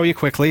just going to show you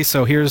quickly.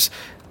 So here's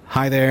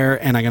hi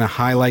there, and I'm going to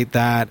highlight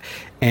that.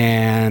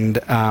 And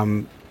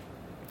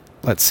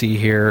let's see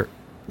here.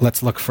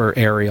 Let's look for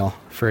Arial,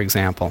 for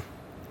example.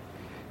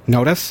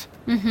 Notice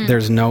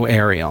there's no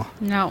Arial.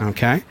 No.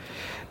 Okay.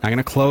 I'm going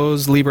to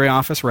close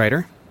LibreOffice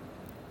Writer.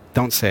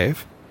 Don't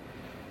save.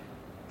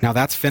 Now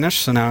that's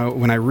finished. So now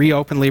when I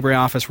reopen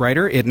LibreOffice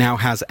Writer, it now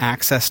has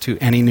access to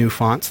any new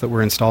fonts that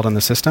were installed on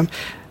the system.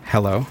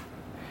 Hello.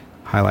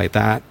 Highlight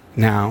that.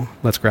 Now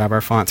let's grab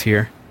our fonts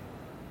here.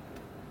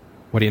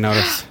 What do you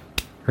notice?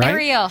 Right?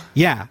 Arial.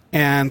 Yeah,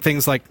 and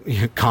things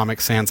like Comic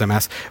Sans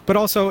MS. But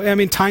also, I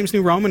mean, Times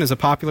New Roman is a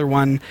popular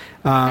one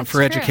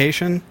for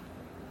education.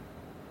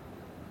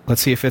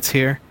 Let's see if it's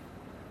here.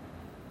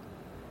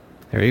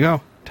 There you go.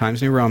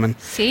 Times New Roman.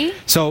 See?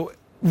 So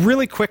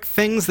really quick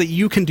things that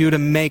you can do to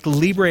make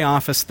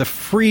LibreOffice, the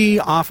free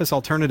Office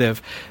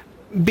alternative,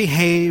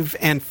 behave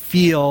and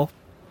feel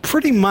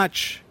pretty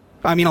much,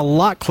 I mean, a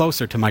lot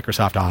closer to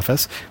Microsoft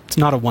Office. It's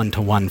not a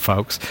one-to-one,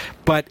 folks,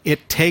 but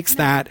it takes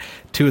that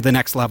to the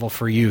next level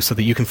for you so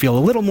that you can feel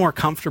a little more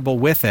comfortable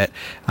with it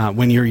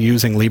when you're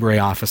using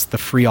LibreOffice, the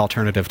free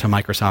alternative to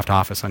Microsoft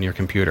Office on your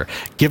computer.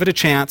 Give it a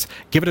chance.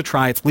 Give it a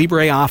try. It's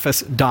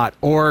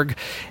LibreOffice.org,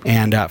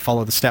 and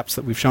follow the steps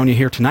that we've shown you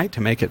here tonight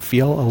to make it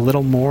feel a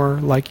little more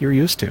like you're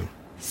used to.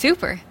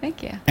 Super.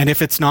 Thank you. And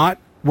if it's not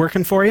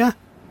working for you,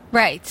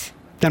 right,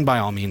 then by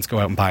all means go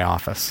out and buy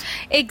Office.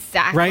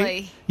 Exactly.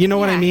 Right? You know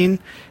what I mean?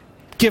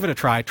 give it a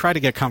try. Try to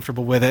get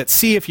comfortable with it.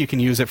 See if you can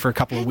use it for a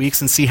couple of weeks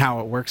and see how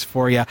it works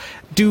for you.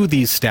 Do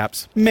these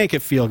steps. Make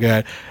it feel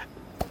good.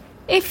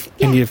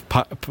 And you've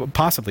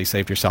possibly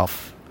saved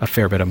yourself a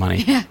fair bit of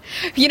money. Yeah.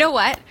 You know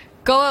what?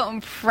 Go out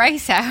and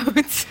price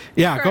out.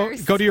 Yeah,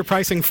 first. go do your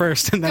pricing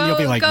first, and then you'll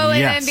be like, go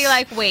yes. in and be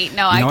like, wait,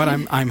 no, you know what?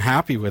 I'm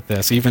happy with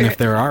this, even if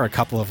there are a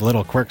couple of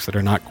little quirks that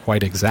are not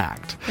quite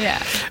exact.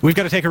 Yeah. We've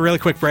got to take a really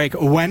quick break.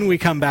 When we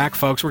come back,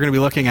 folks, we're going to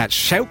be looking at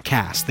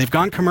Shoutcast. They've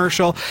gone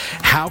commercial.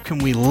 How can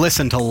we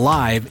listen to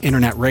live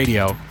internet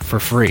radio for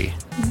free?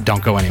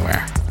 Don't go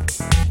anywhere.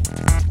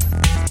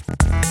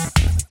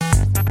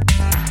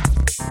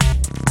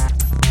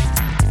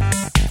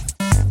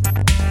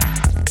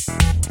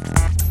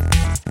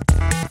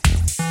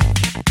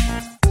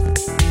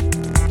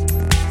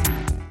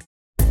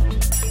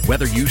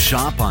 Whether you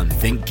shop on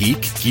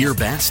ThinkGeek,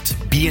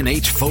 GearBest,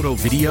 B&H Photo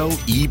Video,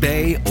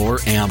 eBay, or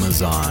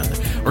Amazon,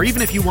 or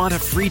even if you want a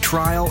free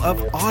trial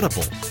of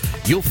Audible,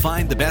 you'll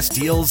find the best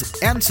deals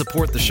and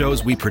support the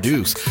shows we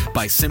produce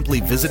by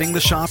simply visiting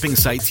the shopping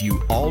sites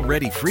you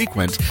already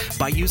frequent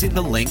by using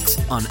the links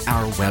on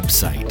our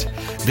website.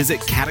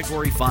 Visit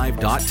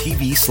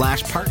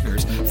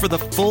category5.tv/partners for the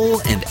full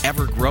and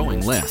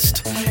ever-growing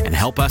list and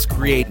help us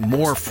create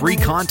more free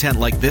content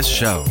like this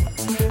show.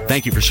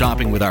 Thank you for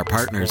shopping with our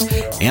partners,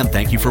 and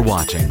thank you for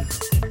watching.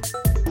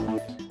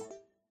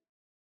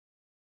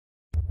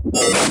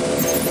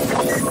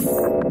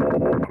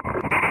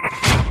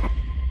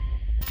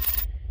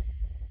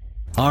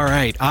 All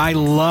right. I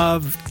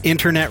love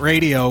internet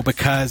radio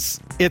because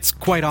it's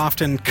quite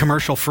often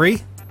commercial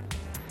free.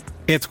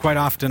 It's quite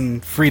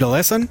often free to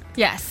listen.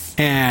 Yes.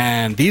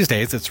 And these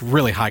days, it's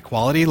really high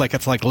quality. Like,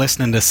 it's like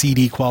listening to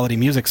CD quality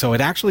music. So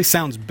it actually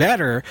sounds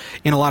better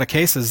in a lot of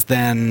cases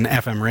than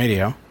FM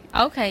radio.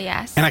 Okay,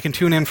 yes. And I can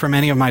tune in from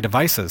any of my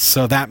devices.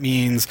 So that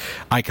means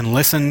I can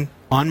listen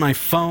on my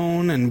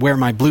phone and wear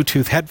my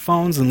Bluetooth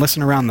headphones and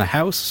listen around the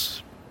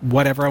house,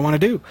 whatever I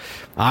want to do.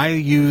 I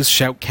use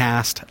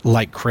Shoutcast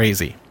like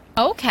crazy.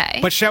 Okay.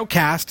 But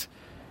Shoutcast,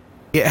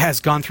 it has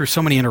gone through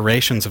so many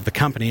iterations of the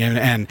company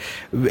and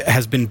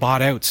has been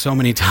bought out so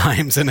many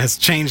times and has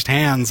changed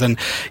hands. And,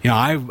 you know,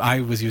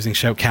 I was using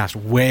Shoutcast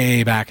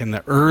way back in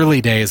the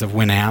early days of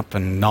Winamp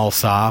and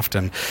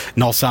Nullsoft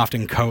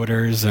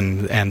encoders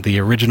and the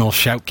original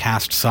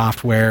Shoutcast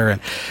software.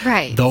 And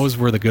right. Those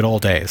were the good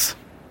old days,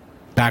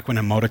 back when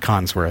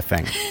emoticons were a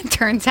thing.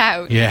 Turns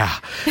out. Yeah.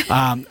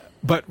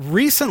 But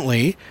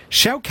recently,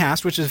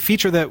 Shoutcast, which is a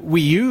feature that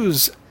we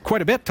use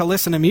quite a bit to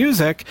listen to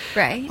music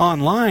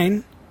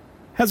online,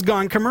 has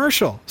gone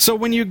commercial. So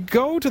when you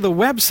go to the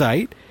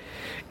website,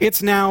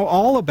 it's now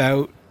all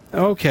about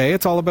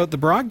the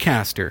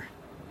broadcaster.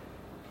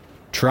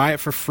 Try it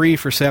for free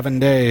for 7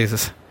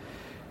 days.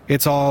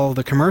 It's all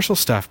the commercial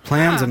stuff,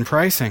 plans and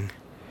pricing.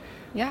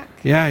 Yeah.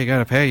 Yeah, you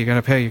gotta pay.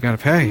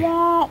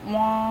 Wah,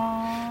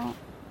 wah.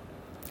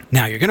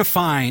 Now, you're going to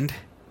find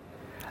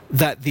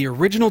that the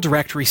original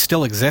directory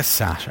still exists,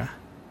 Sasha.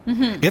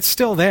 Mm-hmm. It's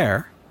still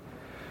there.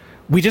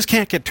 We just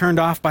can't get turned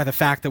off by the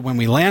fact that when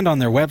we land on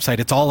their website,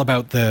 it's all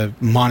about the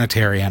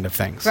monetary end of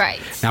things. Right.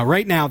 Now,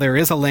 right now, there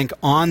is a link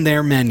on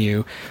their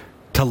menu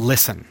to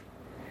listen,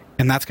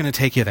 and that's going to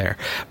take you there.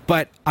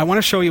 But I want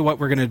to show you what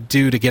we're going to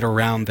do to get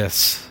around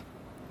this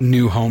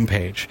new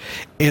homepage.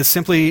 Is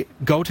simply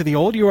go to the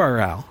old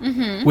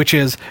URL, which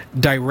is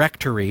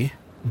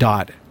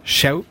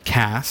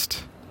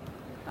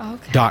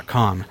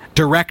directory.shoutcast.com.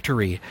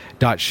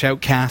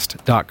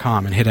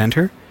 Directory.shoutcast.com, and hit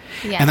enter.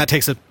 Yeah. And that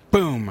takes us,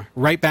 boom,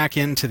 right back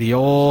into the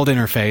old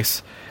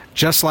interface,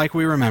 just like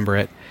we remember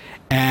it.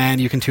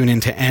 And you can tune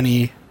into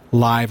any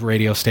live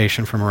radio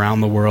station from around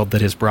the world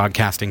that is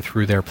broadcasting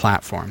through their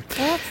platform.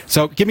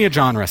 So give me a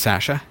genre,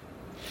 Sasha.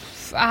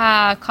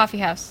 Coffee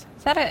house.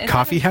 Is that a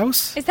coffee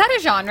house? Is that a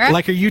genre?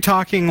 Like, are you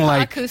talking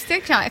like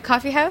acoustic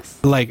coffee house?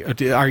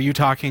 Like, are you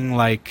talking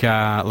like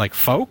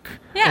folk?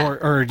 Yeah.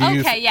 Or do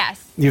you?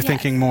 Yes. You're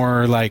thinking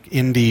more like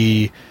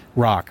indie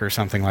rock or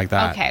something like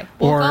that. Okay.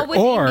 We'll go with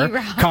indie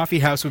rock. Coffee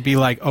house would be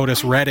like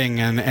Otis Redding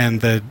and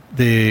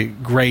the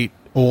great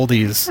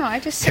oldies. No, I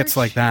just hits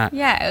like that.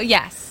 Yeah.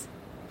 Yes.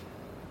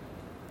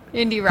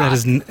 Indie rock. That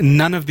is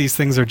none of these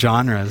things are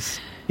genres.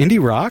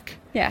 Indie rock?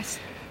 Yes.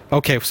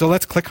 Okay, so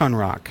let's click on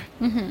rock.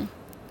 Mm-hmm.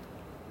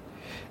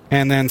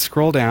 And then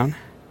scroll down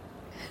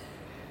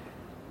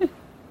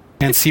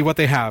and see what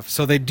they have.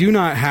 So they do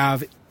not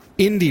have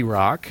indie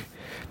rock.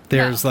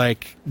 There's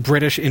like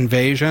British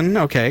Invasion,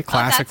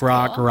 classic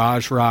rock, cool.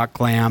 garage rock,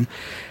 glam.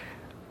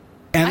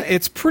 And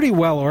it's pretty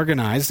well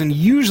organized, and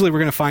usually we're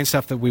going to find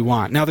stuff that we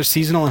want. Now, there's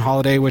seasonal and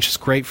holiday, which is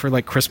great for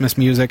like Christmas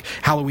music.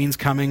 Halloween's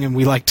coming, and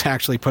we like to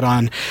actually put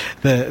on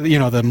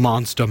the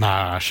Monster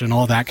Mash and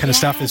all that kind of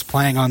stuff is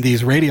playing on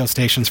these radio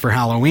stations for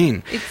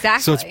Halloween.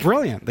 Exactly. So it's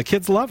brilliant. The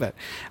kids love it.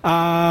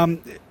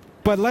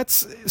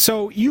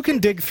 So you can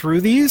dig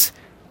through these.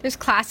 There's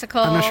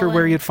classical. I'm not sure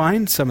where you'd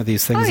find some of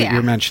these things that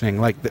you're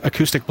mentioning, like the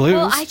acoustic blues.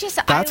 Well,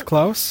 that's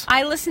close.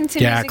 I listen to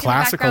music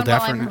classical, in the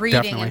background while I'm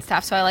reading definitely. and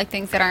stuff, so I like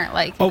things that aren't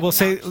like. Oh, well,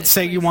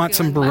 say you want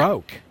some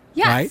Baroque.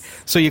 Yes. Right?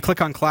 So you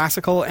click on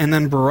classical and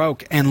then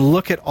Baroque and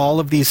look at all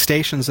of these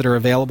stations that are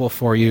available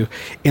for you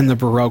in the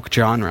Baroque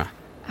genre.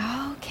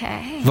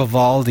 Okay.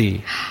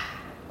 Vivaldi,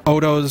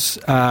 Odo's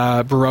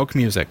Baroque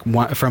music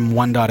from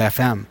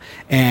 1.fm.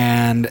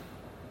 And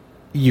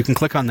you can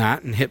click on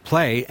that and hit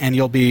play, and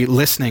you'll be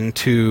listening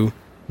to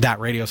that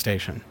radio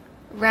station.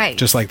 Right.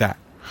 Just like that.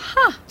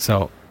 Huh.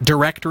 So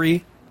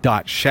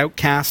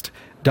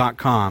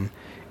directory.shoutcast.com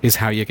is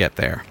how you get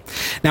there.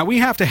 Now we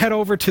have to head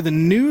over to the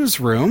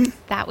newsroom.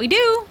 That we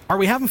do. Are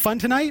we having fun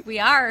tonight? We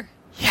are.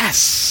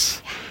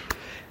 Yes.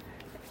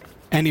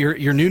 And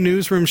your new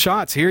newsroom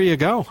shots. Here you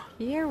go.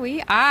 Here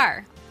we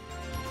are.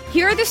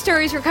 Here are the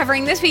stories we're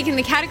covering this week in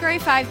the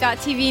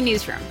Category5.tv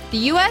newsroom. The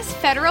U.S.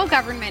 federal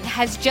government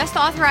has just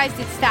authorized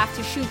its staff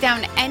to shoot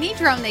down any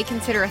drone they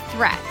consider a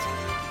threat.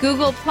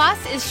 Google Plus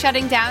is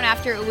shutting down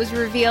after it was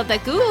revealed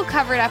that Google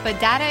covered up a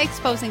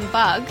data-exposing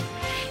bug.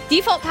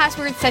 Default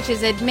passwords such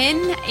as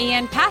admin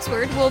and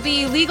password will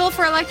be legal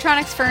for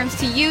electronics firms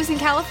to use in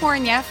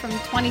California from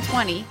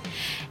 2020.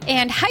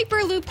 And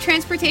Hyperloop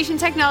Transportation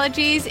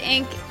Technologies,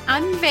 Inc.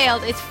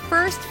 unveiled its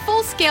first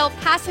full-scale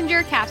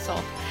passenger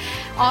capsule,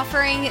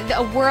 offering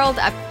the world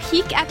a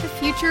peek at the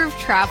future of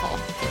travel.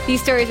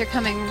 These stories are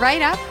coming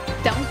right up.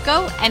 Don't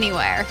go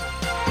anywhere.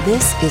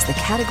 This is the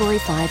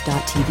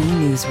Category5.tv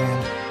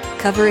newsroom,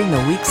 covering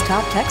the week's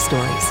top tech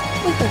stories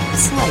with a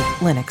slight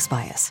Linux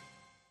bias.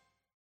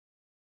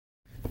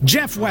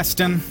 Jeff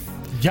Weston,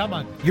 Yeah,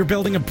 man. you're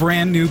building a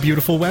brand new,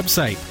 beautiful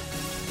website,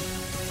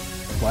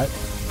 What?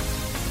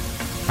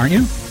 aren't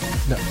you?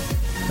 No.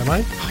 Am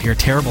I? Oh, you're a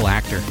terrible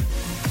actor.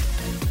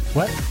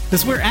 What?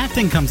 This is where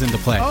acting comes into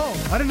play. Oh,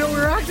 I didn't know we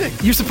were acting.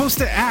 You're supposed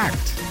to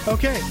act.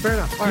 Okay, fair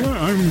enough. All right.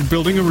 Yeah, I'm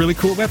building a really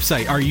cool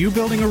website. Are you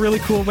building a really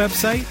cool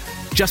website?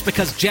 Just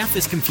because Jeff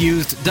is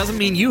confused doesn't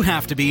mean you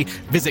have to be.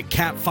 Visit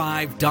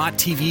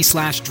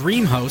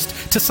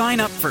cat5.tv/dreamhost to sign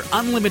up for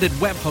unlimited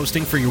web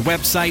hosting for your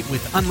website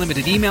with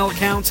unlimited email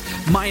accounts,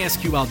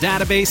 MySQL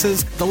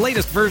databases, the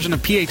latest version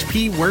of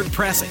PHP,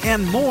 WordPress,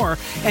 and more,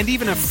 and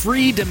even a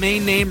free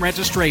domain name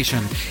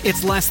registration.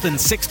 It's less than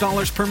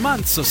 $6 per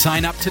month, so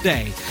sign up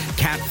today.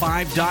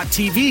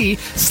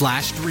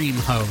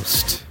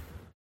 cat5.tv/dreamhost.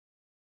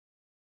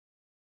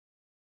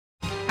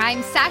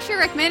 I'm Sasha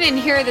Rickman, and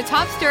here are the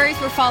top stories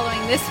we're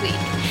following this week.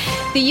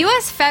 The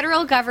U.S.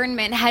 federal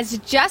government has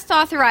just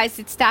authorized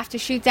its staff to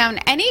shoot down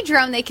any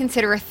drone they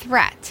consider a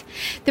threat.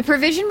 The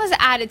provision was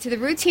added to the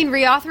Routine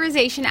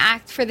Reauthorization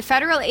Act for the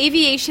Federal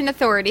Aviation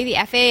Authority, the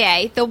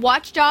FAA, the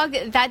watchdog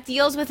that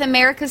deals with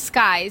America's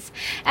skies,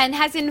 and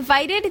has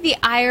invited the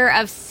ire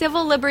of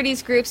civil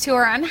liberties groups who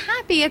are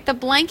unhappy at the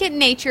blanket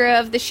nature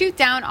of the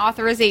shoot-down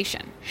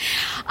authorization.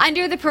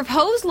 Under the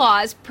proposed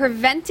laws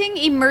preventing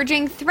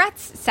emerging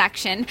threats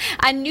section,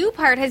 a new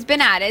part has been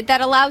added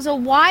that allows a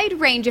wide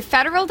range of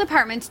federal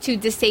departments to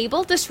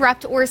disable,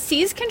 disrupt, or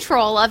seize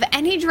control of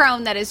any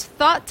drone that is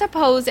thought to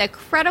pose a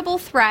credible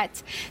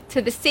threat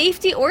to the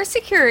safety or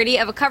security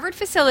of a covered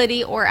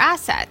facility or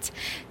asset.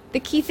 The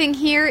key thing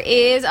here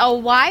is a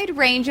wide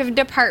range of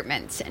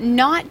departments,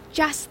 not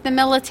just the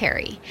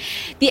military.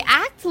 The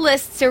Act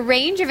lists a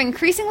range of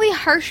increasingly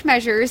harsh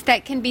measures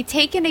that can be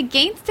taken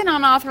against an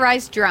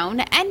unauthorized drone,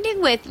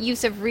 ending with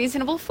use of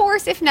reasonable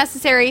force if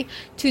necessary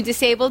to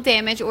disable,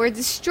 damage, or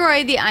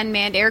destroy the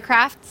unmanned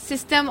aircraft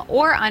system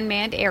or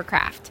unmanned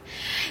aircraft.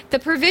 The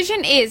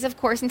provision is, of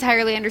course,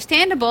 entirely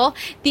understandable.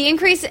 The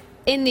increase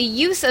in the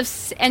use of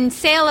and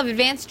sale of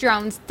advanced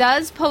drones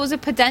does pose a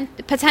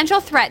potential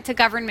threat to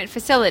government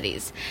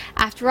facilities.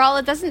 After all,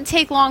 it doesn't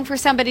take long for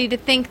somebody to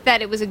think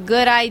that it was a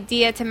good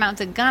idea to mount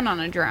a gun on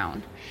a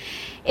drone.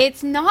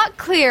 It's not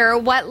clear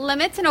what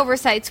limits and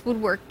oversights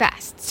would work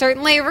best.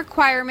 Certainly a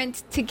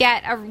requirement to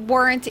get a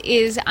warrant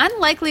is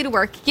unlikely to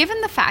work given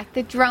the fact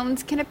that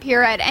drones can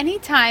appear at any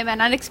time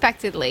and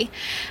unexpectedly.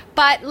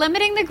 But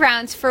limiting the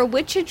grounds for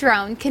which a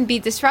drone can be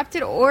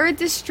disrupted or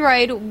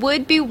destroyed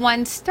would be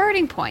one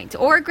starting point,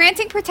 or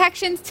granting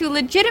protections to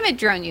legitimate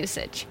drone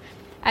usage.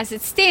 As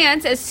it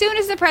stands, as soon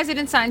as the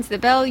president signs the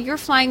bill, your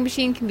flying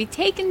machine can be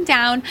taken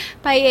down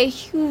by a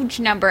huge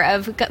number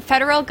of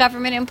federal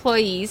government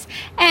employees,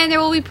 and there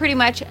will be pretty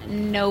much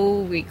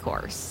no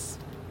recourse.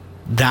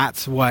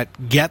 That's what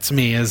gets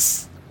me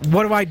is,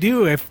 what do I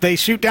do if they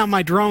shoot down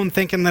my drone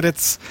thinking that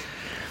it's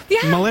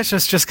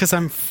malicious just because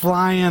I'm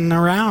flying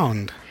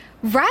around?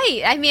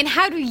 Right. I mean,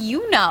 how do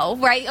you know,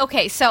 right?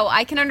 Okay, so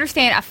I can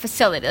understand a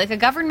facility, like a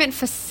government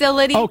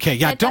facility. Okay,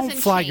 yeah, don't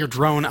doesn't fly change. your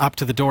drone up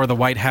to the door of the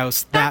White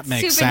House. That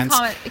makes sense.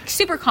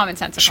 Super common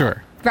sense.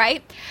 Sure.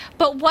 Right?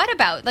 But what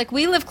about, like,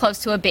 we live close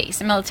to a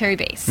base, a military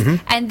base,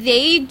 and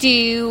they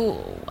do,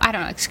 I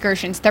don't know,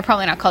 excursions. They're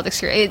probably not called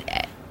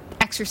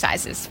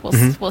exercises,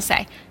 we'll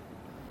say,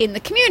 in the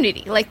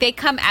community. Like, they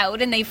come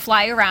out and they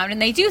fly around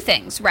and they do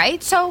things,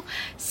 right? So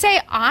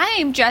say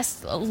I'm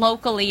just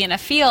locally in a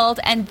field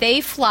and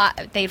they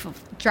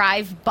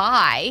drive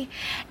by,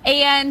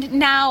 and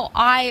now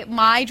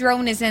my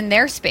drone is in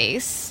their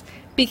space,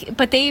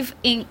 but they've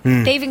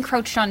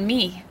encroached on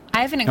me.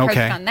 I haven't encroached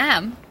on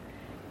them.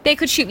 They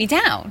could shoot me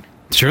down.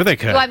 Sure they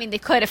could. Well, I mean, they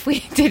could if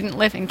we didn't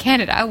live in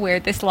Canada, where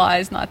this law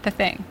is not the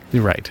thing.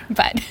 You're right.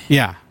 But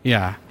Yeah,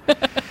 yeah.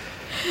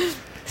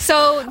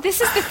 so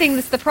this is the thing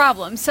that's the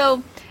problem.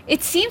 So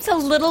it seems a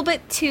little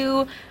bit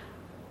too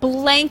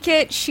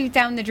blanket shoot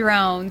down the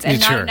drones and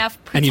not enough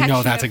and protection. you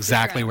know that's of the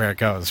exactly drone. where it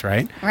goes,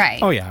 right?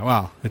 Right. Oh yeah.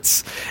 Well,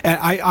 it's. And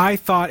I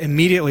thought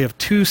immediately of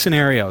two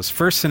scenarios.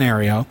 First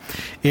scenario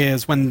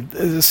is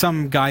when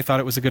some guy thought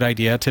it was a good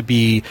idea to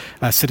be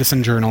a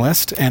citizen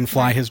journalist and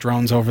fly his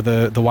drones over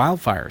the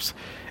wildfires,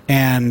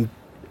 and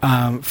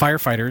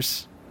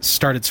firefighters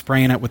started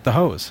spraying it with the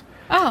hose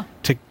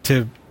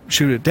to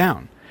shoot it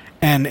down,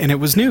 and it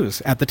was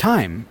news at the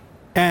time,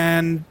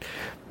 and.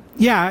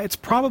 Yeah, it's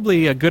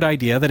probably a good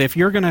idea that if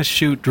you're going to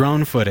shoot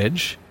drone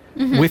footage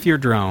with your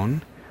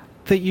drone,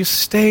 that you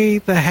stay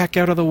the heck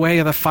out of the way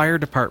of the fire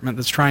department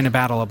that's trying to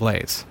battle a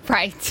blaze.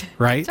 Right.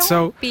 Right?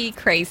 Don't be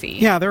crazy.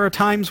 Yeah, there are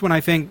times when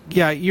I think,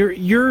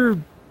 you're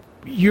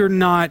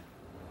not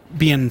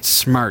being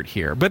smart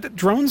here. But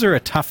drones are a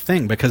tough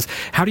thing because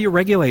how do you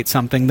regulate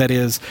something that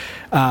is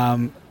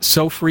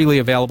so freely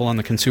available on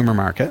the consumer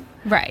market?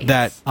 Right.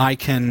 That I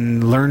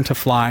can learn to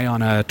fly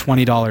on a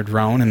 $20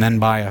 drone and then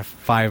buy a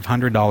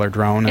 $500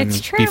 drone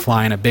and be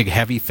flying a big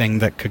heavy thing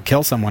that could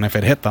kill someone if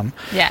it hit them.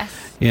 Yes.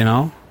 You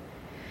know?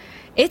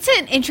 It's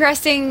an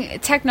interesting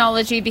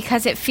technology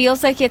because it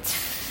feels like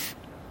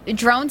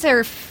drones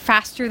are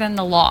faster than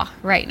the law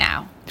right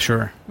now.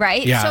 Sure.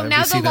 Right? Yeah, so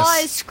now the law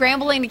is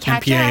scrambling to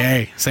catch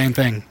MPAA, up. same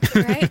thing.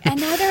 Right? And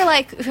now they're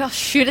like, well,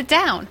 shoot it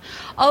down.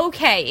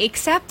 Okay,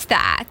 except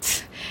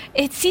that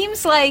it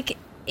seems like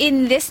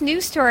in this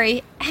news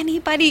story,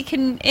 anybody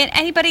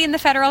in the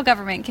federal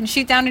government can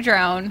shoot down a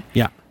drone.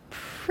 Yeah.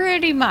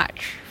 Pretty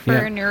much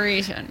for no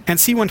reason. And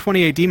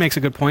C-128D makes a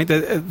good point.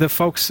 The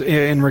folks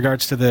in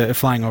regards to the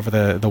flying over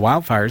the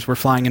wildfires were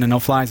flying in a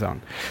no-fly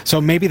zone.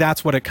 So maybe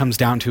that's what it comes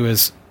down to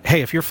is,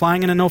 hey, if you're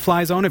flying in a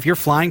no-fly zone, if you're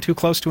flying too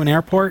close to an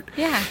airport,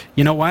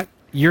 you know what?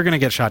 You're going to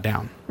get shot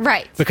down.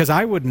 Right. Because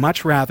I would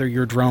much rather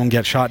your drone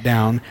get shot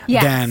down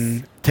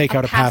than take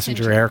out a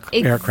passenger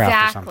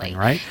aircraft or something,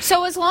 right?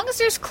 So as long as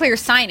there's clear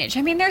signage.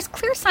 I mean, there's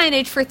clear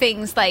signage for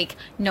things like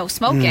no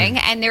smoking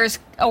and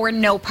or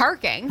no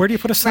parking. Where do you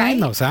put a sign,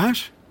 though,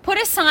 Sash? Put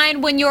a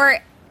sign when you're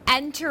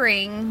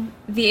entering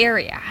the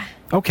area.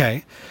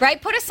 Okay.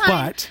 Right? Put a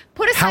sign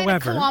a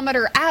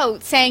kilometer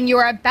out saying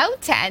you're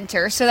about to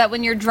enter so that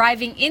when you're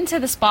driving into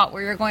the spot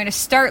where you're going to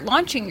start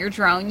launching your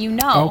drone, you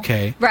know.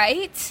 Okay.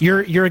 Right?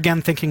 You're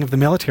again thinking of the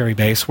military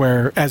base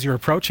where as you're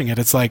approaching it,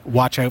 it's like,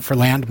 watch out for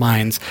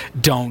landmines.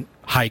 Don't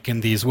hike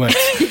in these woods.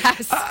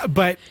 Yes.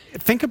 But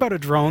think about a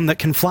drone that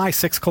can fly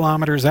 6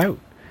 kilometers out.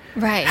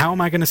 Right. How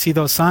am I going to see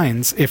those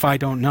signs if I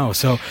don't know?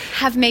 So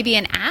have maybe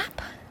an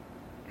app?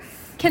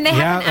 Can they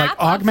have an app?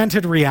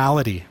 Augmented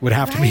reality would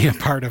have to be a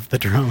part of the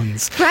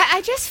drones. Right.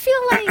 I just feel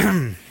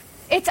like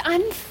it's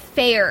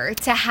unfair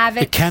to have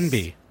it. It can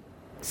be.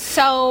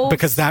 So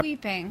because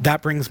sweeping.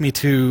 that brings me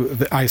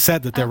to I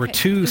said that there were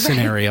two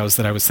scenarios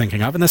that I was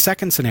thinking of, and the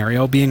second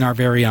scenario being our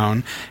very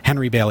own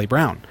Henry Bailey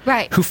Brown,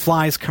 who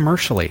flies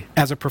commercially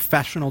as a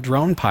professional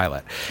drone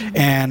pilot.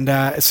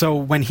 And so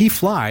when he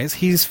flies,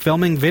 he's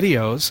filming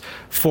videos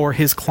for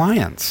his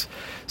clients.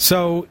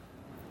 So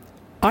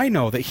I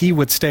know that he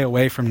would stay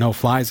away from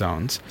no-fly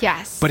zones.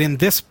 Yes. But in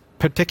this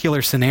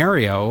particular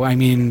scenario, I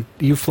mean,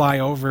 you fly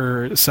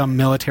over some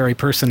military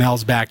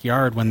personnel's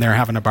backyard when they're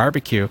having a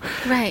barbecue.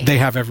 Right. They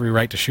have every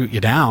right to shoot you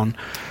down.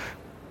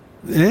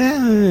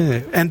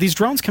 And these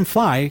drones can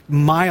fly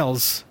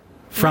miles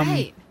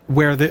from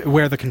where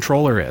the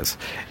controller is.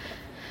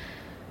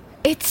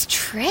 It's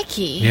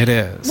tricky. It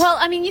is. Well,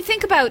 I mean, you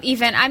think about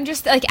I'm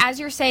just, like, as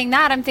you're saying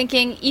that, I'm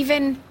thinking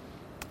even...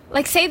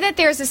 Like, say that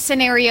there's a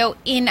scenario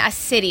in a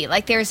city,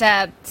 like there's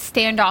a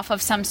standoff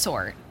of some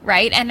sort,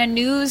 right? And a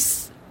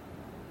news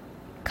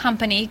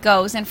company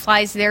goes and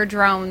flies their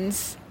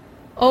drones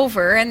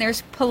over, and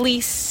there's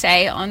police,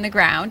 say, on the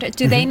ground.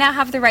 Do they now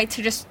have the right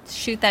to just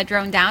shoot that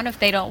drone down if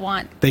they don't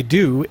want? They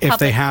do if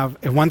they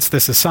have, once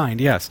this is signed,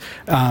 yes.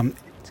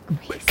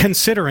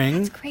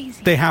 Considering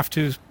they have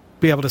to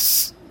be able to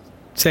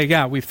say,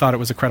 yeah, we've thought it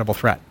was a credible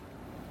threat.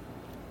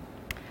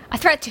 A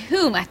threat to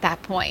whom at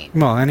that point?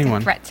 Well,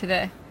 anyone. A threat to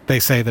the... They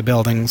say the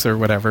buildings or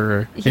whatever,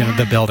 or, you know,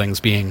 the buildings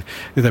being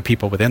the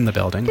people within the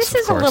buildings. This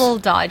is a little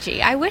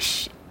dodgy. I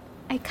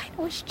kind of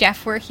wish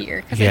Jeff were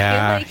here. I feel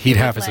like he'd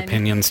have his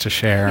opinions to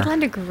share. He'd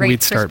lend a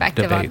great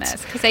perspective on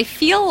this, because I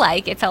feel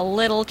like it's a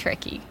little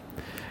tricky.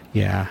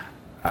 Yeah.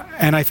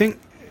 And I think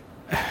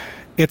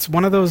it's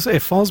one of those,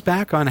 it falls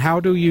back on how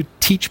do you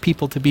teach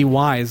people to be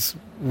wise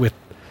with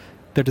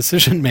their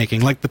decision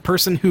making. Like the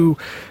person who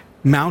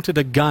mounted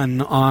a gun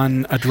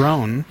on a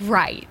drone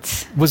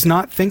was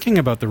not thinking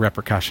about the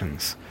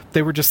repercussions.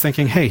 They were just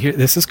thinking, hey,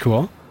 this is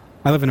cool.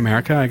 I live in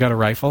America. I got a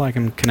rifle. I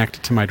can connect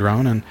it to my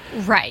drone and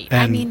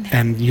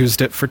and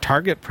used it for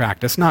target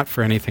practice, not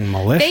for anything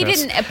malicious. They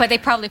didn't, but they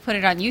probably put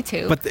it on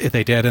YouTube. But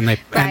they did, and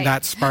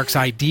that sparks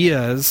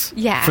ideas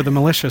for the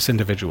malicious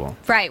individual.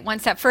 Right. One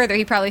step further,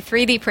 he probably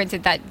 3D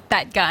printed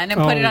that gun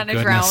and put it on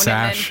a drone.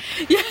 Sash.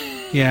 And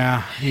then,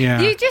 Yeah.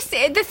 You just,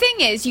 the thing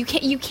is, you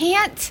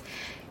can't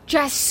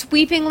just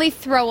sweepingly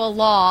throw a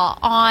law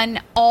on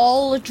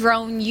all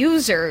drone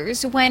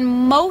users when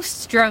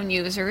most drone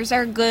users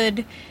are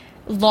good,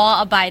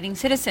 law-abiding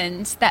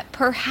citizens that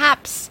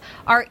perhaps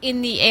are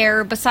in the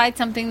air beside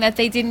something that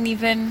they didn't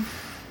even,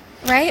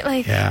 right?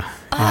 Like, Yeah.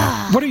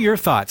 What are your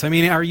thoughts? I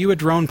mean, are you a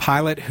drone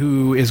pilot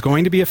who is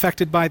going to be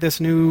affected by this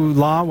new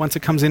law once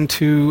it comes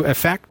into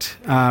effect?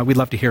 We'd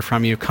love to hear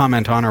from you.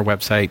 Comment on our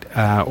website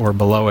or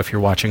below if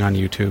you're watching on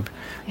YouTube.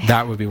 Yeah.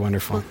 That would be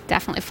wonderful. We'll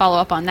definitely follow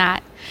up on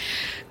that.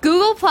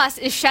 Google Plus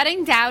is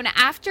shutting down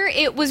after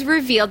it was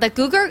revealed that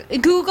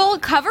Google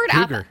covered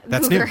up...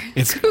 That's new.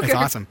 It's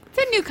awesome.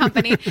 It's a new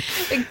company.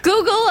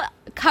 Google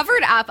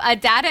covered up a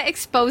data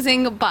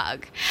exposing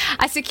bug.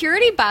 A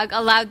security bug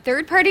allowed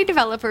third-party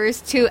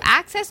developers to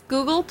access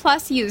Google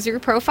Plus user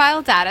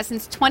profile data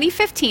since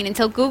 2015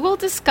 until Google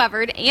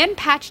discovered and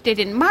patched it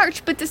in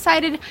March, but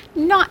decided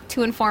not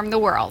to inform the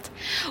world.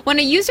 When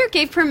a user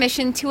gave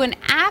permission to an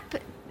app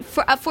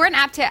for an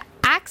app to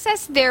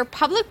access their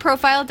public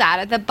profile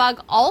data, the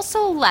bug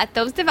also let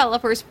those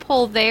developers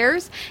pull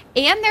theirs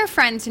and their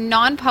friends'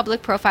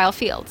 non-public profile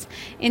fields.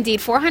 Indeed,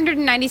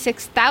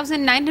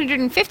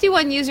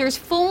 496,951 users'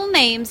 full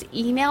names,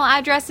 email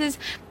addresses,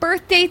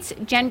 birth dates,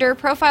 gender,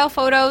 profile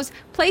photos,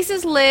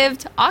 places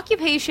lived,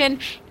 occupation,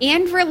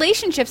 and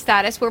relationship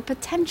status were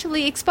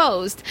potentially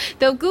exposed,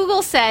 though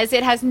Google says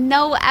it has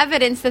no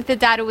evidence that the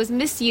data was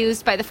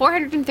misused by the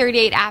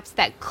 438 apps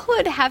that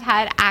could have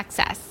had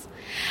access.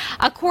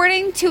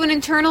 According to an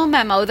internal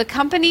memo, the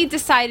company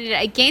decided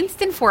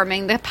against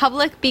informing the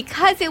public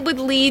because it would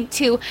lead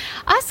to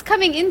us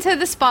coming into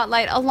the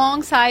spotlight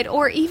alongside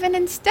or even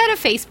instead of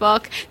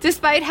Facebook,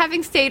 despite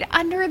having stayed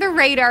under the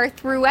radar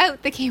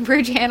throughout the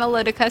Cambridge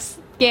Analytica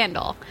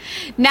scandal.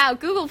 Now,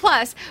 Google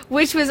Plus,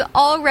 which was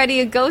already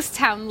a ghost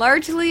town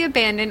largely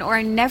abandoned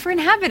or never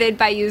inhabited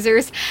by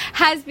users,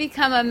 has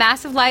become a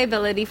massive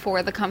liability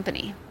for the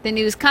company. The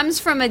news comes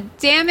from a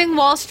damning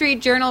Wall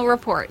Street Journal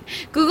report.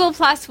 Google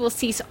Plus will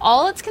cease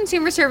all its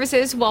consumer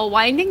services while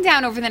winding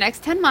down over the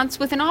next 10 months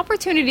with an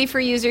opportunity for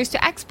users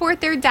to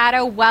export their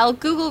data while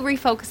Google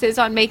refocuses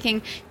on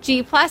making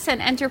G Plus an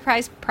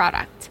enterprise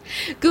product.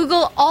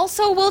 Google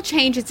also will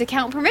change its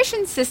account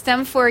permission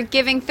system for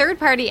giving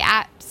third-party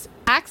apps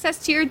access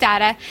to your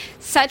data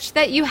such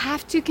that you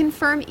have to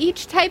confirm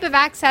each type of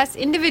access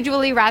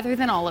individually rather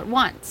than all at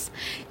once.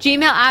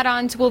 Gmail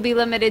add-ons will be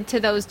limited to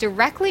those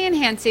directly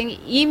enhancing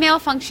email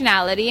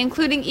functionality,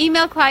 including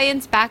email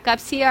clients, backup,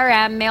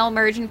 CRM, mail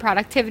merge, and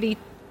productivity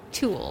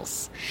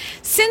tools.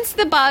 Since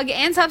the bug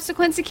and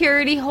subsequent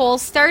security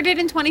holes started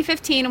in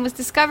 2015 and was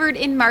discovered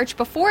in March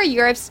before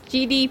Europe's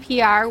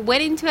GDPR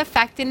went into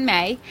effect in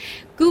May,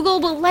 Google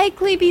will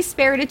likely be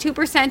spared a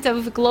 2%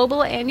 of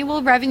global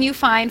annual revenue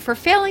fine for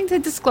failing to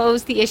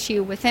disclose the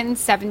issue within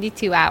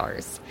 72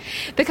 hours.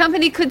 The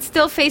company could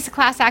still face a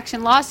class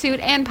action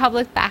lawsuit and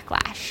public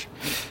backlash.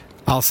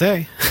 I'll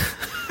say.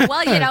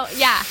 Well,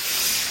 yeah.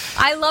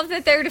 I love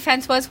that their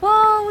defense was,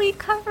 well, we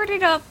covered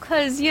it up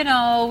because, we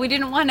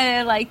didn't want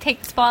to,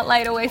 take the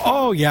spotlight away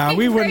from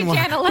we wouldn't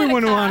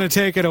want to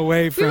take it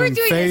away from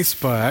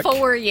Facebook.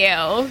 For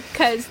you,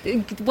 because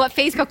what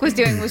Facebook was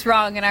doing was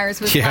wrong and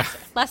ours was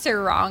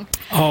lesser wrong.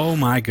 Oh,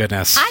 my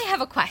goodness. I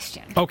have a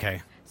question.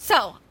 Okay.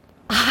 So,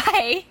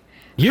 I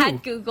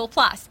had Google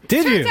Plus.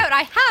 Did you? Turns out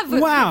I have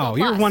Google Plus.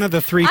 You're one of the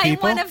three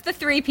people? I'm one of the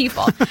three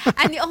people.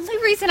 And the only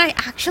reason I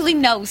actually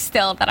know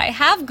still that I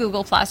have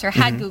Google Plus or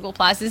had Google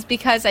Plus is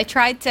because I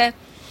tried to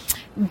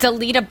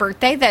delete a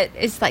birthday that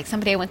is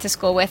somebody I went to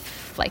school with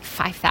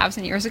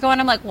 5,000 years ago,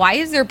 and I'm like, why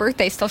is their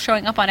birthday still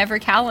showing up on every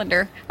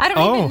calendar? I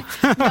don't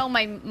even know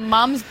my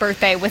mom's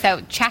birthday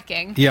without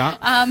checking. Yeah.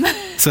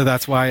 So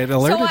that's why it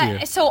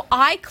alerted you. So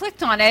I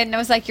clicked on it and I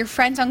was like, your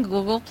friend's on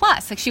Google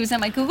Plus. She was in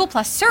my Google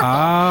Plus circle.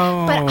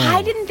 Oh. But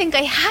I didn't think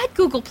I had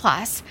Google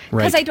Plus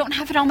because I don't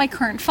have it on my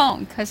current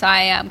phone because I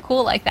am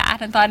cool like that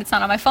and thought it's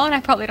not on my phone. I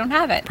probably don't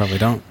have it. Probably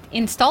don't.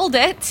 Installed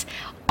it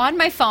on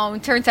my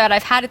phone. Turns out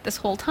I've had it this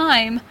whole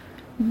time.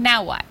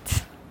 Now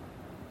what?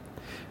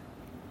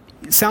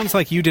 Sounds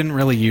like you didn't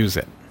really use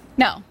it.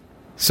 No.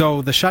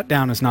 So the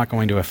shutdown is not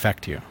going to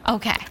affect you.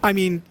 Okay. I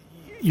mean,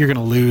 you're going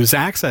to lose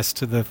access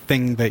to the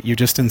thing that you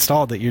just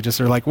installed that you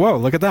just are like, whoa,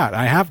 look at that.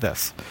 I have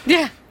this.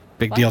 Yeah.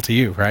 Big deal to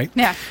you, right?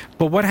 Yeah.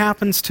 But what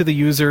happens to the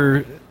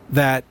user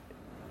that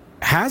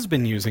has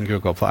been using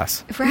Google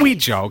Plus? Right. We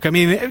joke. I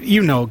mean,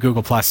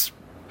 Google Plus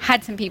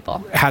had some people.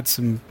 Had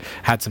some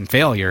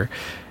failure.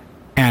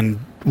 And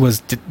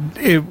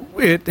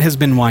it has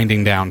been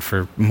winding down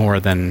for more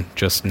than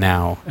just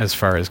now as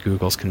far as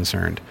Google's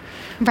concerned.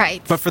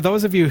 Right. But for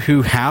those of you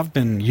who have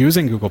been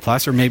using Google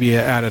Plus or maybe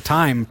at a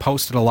time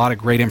posted a lot of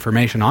great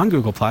information on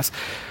Google Plus,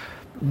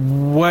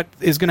 what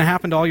is going to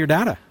happen to all your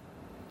data?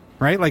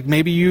 Right?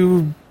 Maybe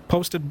you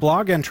posted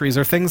blog entries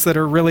or things that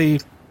are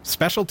really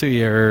special to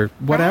you or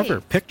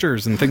whatever,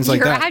 pictures and things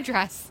like that. Your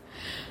address.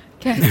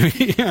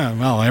 Yeah,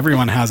 well,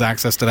 everyone has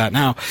access to that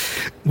now.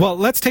 Well,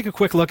 let's take a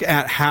quick look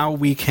at how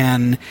we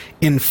can,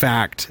 in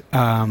fact,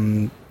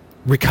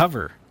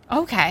 recover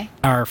Okay.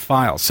 our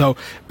files. So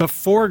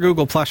before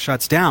Google Plus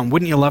shuts down,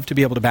 wouldn't you love to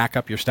be able to back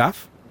up your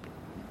stuff?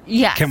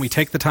 Yes. Can we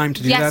take the time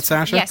to do Yes, that,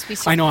 Sasha? yes, we I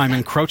know certainly I'm can.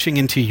 encroaching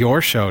into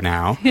your show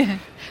now,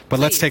 but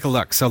let's Please. take a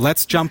look. So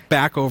let's jump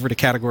back over to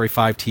Category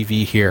 5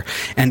 TV here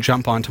and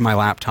jump onto my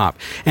laptop.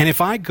 And if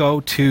I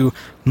go to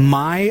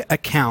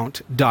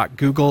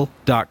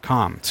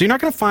myaccount.google.com, so you're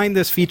not going to find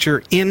this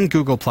feature in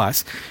Google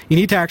Plus. You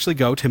need to actually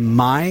go to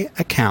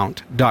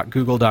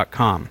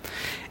myaccount.google.com.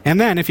 And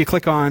then if you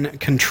click on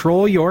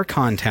Control Your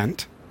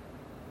Content,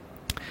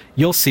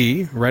 you'll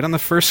see right on the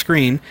first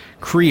screen,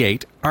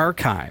 Create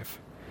Archive.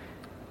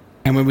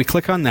 And when we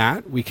click on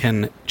that, we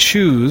can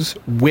choose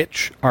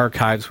which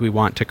archives we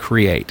want to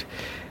create.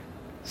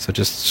 So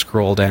just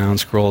scroll down,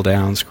 scroll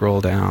down,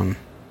 scroll down.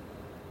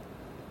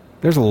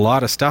 There's a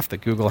lot of stuff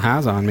that Google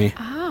has on me.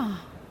 Oh.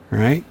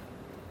 Right?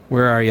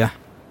 Where are you?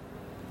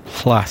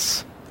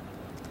 Plus.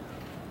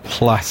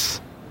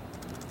 Plus.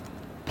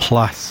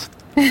 Plus.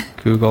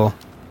 Google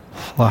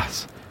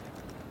Plus.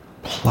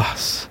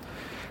 Plus.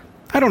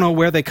 I don't know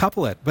where they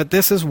couple it, but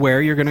this is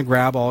where you're going to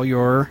grab all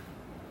your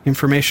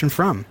information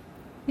from.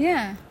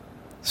 Yeah.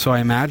 So I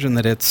imagine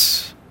that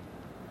it's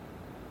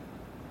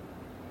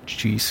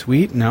G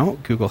Suite, no,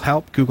 Google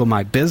Help, Google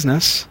My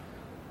Business,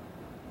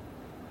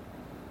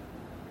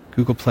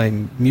 Google Play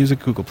Music,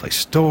 Google Play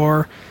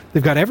Store.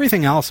 They've got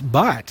everything else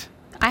but...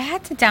 I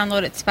had to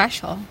download it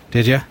special.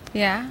 Did you?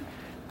 Yeah.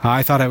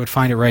 I thought I would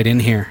find it right in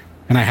here,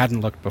 and I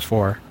hadn't looked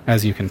before,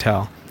 as you can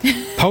tell.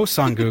 Posts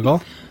on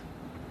Google.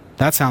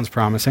 That sounds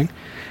promising.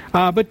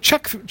 But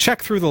check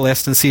through the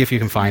list and see if you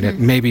can find it.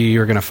 Maybe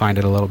you're going to find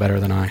it a little better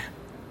than I.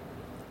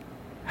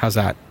 How's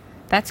that?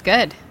 That's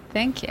good.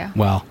 Thank you.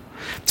 Well,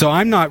 so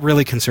I'm not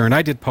really concerned.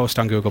 I did post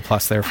on Google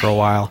Plus there for a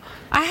while.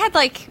 I had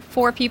like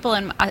 4 people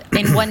in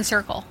one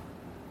circle.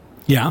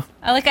 Yeah.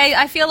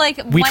 I feel like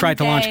We one tried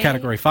to launch day-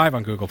 Category 5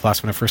 on Google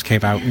Plus when it first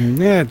came out, and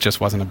it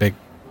just wasn't a big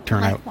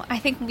turnout. I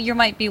think you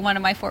might be one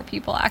of my 4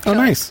 people, actually. Oh,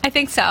 nice. I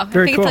think so.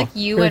 Very I think cool. it's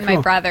like you Very and cool.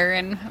 my brother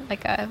and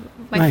like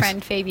my Nice.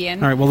 friend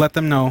Fabian. All right, well, let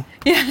them know.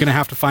 You're going to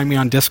have to find me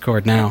on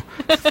Discord now.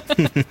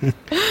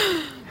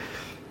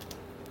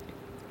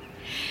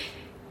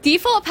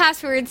 Default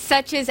passwords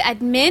such as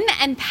admin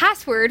and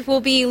password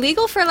will be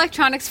legal for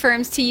electronics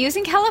firms to use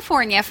in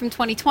California from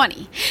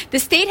 2020. The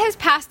state has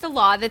passed a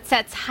law that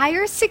sets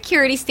higher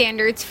security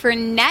standards for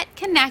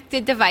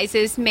net-connected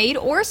devices made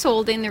or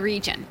sold in the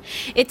region.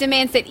 It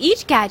demands that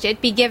each gadget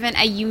be given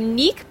a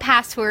unique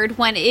password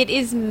when it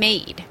is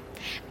made.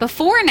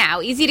 Before now,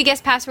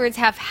 easy-to-guess passwords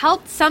have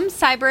helped some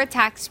cyber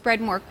attacks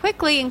spread more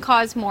quickly and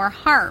cause more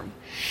harm.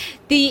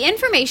 The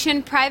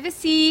Information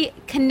Privacy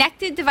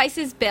Connected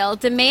Devices Bill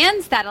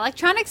demands that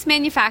electronics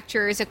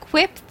manufacturers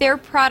equip their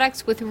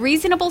products with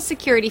reasonable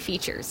security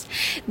features.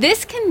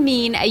 This can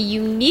mean a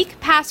unique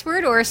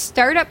password or a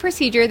startup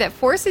procedure that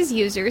forces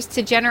users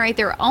to generate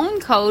their own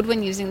code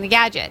when using the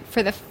gadget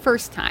for the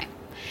first time.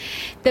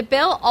 The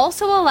bill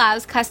also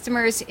allows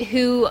customers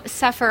who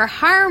suffer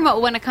harm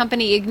when a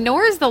company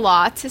ignores the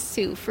law to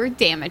sue for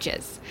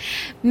damages.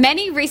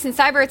 Many recent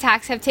cyber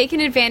attacks have taken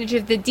advantage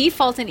of the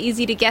default and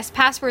easy-to-guess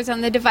passwords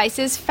on the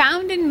devices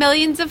found in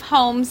millions of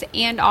homes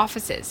and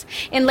offices.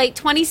 In late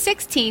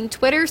 2016,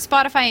 Twitter,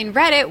 Spotify, and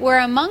Reddit were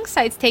among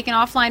sites taken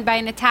offline by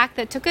an attack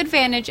that took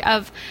advantage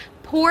of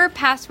poor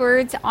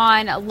passwords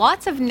on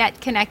lots of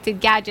net-connected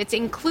gadgets,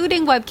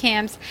 including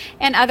webcams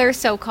and other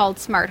so-called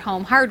smart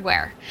home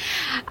hardware.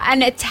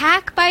 An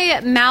attack by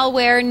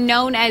malware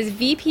known as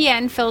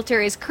VPN Filter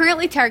is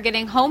currently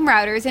targeting home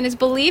routers and is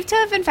believed to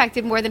have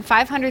infected more than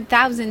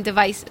 500,000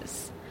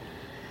 devices.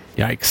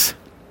 Yikes.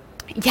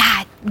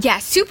 Yeah,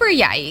 super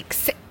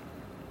yikes.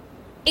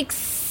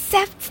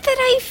 Except that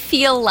I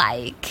feel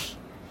like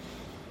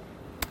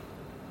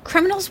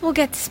criminals will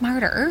get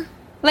smarter.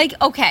 Like,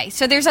 okay,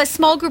 so there's a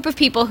small group of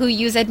people who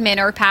use admin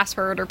or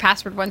password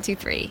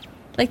 123.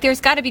 Like, there's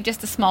got to be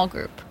just a small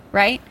group,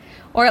 right?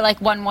 Or like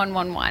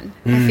 1111.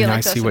 I feel like I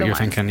those see are what the you're ones.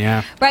 thinking,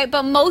 yeah. Right,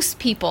 but most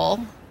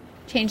people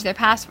change their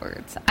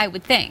passwords, I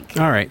would think.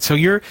 All right, so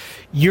you're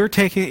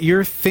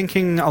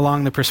thinking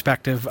along the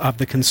perspective of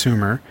the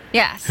consumer.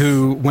 Yes.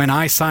 Who, when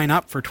I sign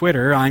up for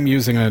Twitter, I'm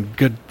using a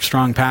good,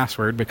 strong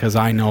password because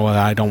I know that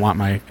I don't want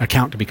my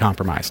account to be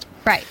compromised.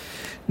 Right.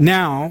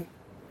 Now,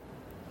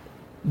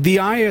 the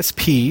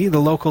ISP, the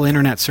local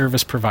internet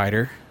service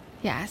provider,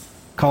 Yes.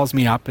 calls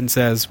me up and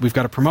says, we've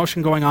got a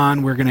promotion going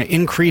on. We're going to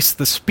increase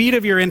the speed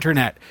of your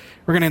internet.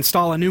 We're going to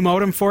install a new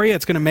modem for you.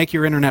 It's going to make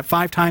your internet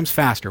 5 times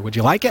faster. Would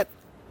you like it?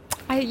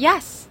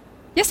 Yes.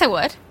 Yes, I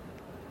would.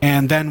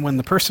 And then when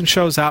the person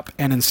shows up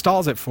and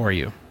installs it for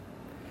you,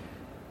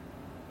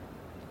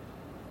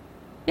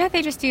 Yeah,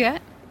 they just do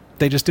that.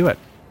 they just do it.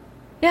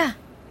 Yeah.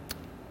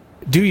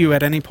 Do you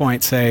at any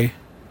point say,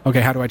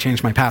 okay, how do I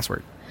change my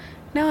password?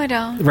 No, I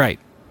don't. Right.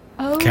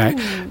 Oh. Okay.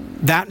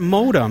 That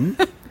modem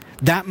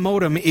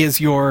is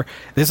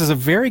this is a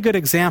very good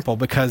example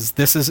because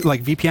this is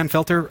like VPN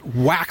Filter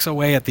whacks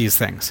away at these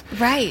things.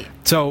 Right.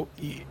 So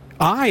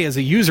I, as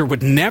a user,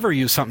 would never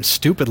use something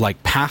stupid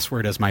like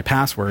password as my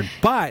password,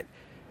 but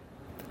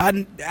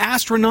an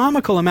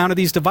astronomical amount of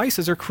these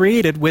devices are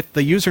created with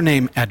the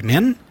username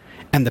admin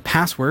and the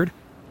password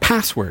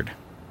password.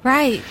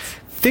 Right.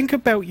 Think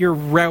about your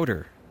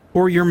router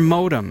or your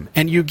modem,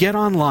 and you get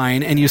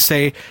online and you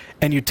say,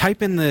 and you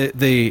type in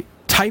the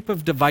type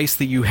of device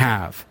that you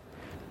have.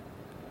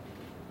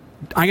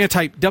 I'm going to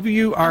type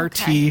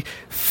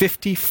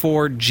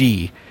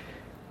WRT54G.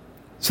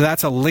 So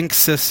that's a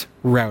Linksys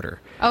router.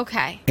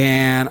 Okay.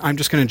 And I'm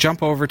just going to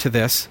jump over to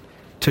this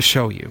to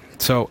show you.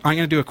 So I'm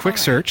going to do a quick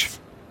search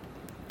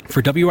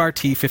for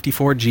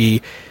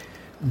WRT54G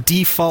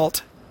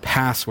default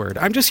password.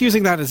 I'm just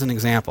using that as an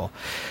example.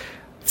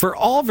 For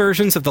all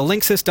versions of the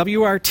Linksys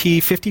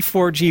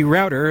WRT54G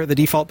router, the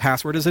default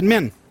password is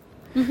admin.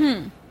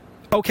 Mm-hmm.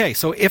 Okay,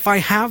 so if I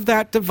have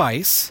that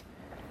device,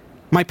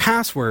 my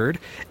password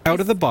out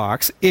of the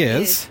box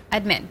is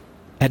admin.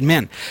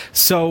 Admin.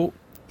 So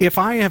if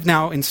I have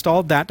now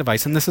installed that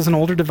device, and this is an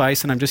older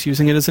device, and I'm just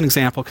using it as an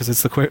example because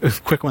it's the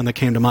quick one that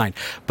came to mind,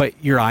 but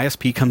your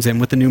ISP comes in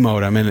with the new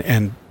modem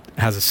and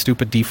has a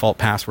stupid default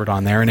password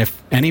on there, and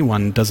if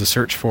anyone does a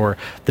search for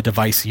the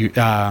device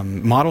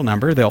model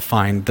number, they'll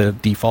find the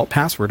default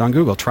password on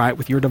Google. Try it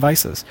with your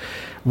devices.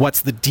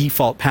 What's the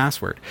default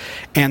password?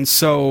 And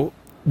so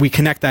we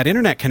connect that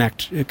internet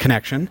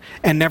connection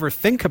and never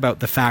think about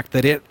the fact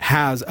that it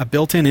has a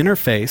built-in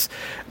interface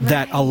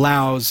that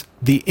allows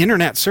the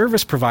internet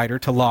service provider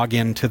to log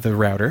into the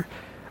router,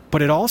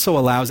 but it also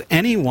allows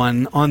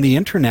anyone on the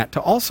internet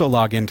to also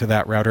log into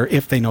that router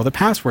if they know the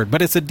password.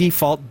 But it's a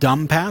default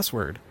dumb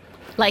password.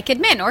 Like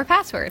admin or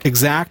password.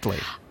 Exactly.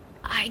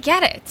 I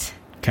get it.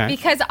 Okay.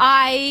 Because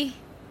I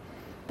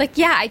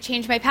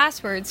change my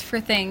passwords for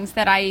things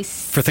that I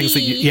see. For things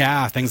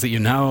that things that you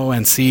know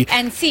and see.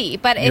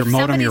 But your if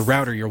modem, your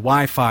router, your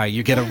Wi-Fi,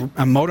 you get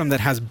a modem that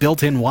has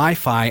built-in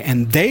Wi-Fi,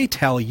 and they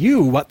tell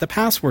you what the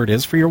password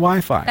is for your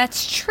Wi-Fi.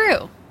 That's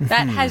true.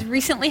 That has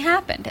recently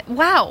happened.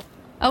 Wow.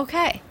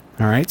 Okay.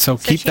 All right, so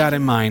keep that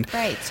in mind.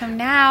 Right, so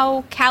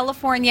now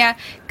California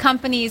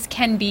companies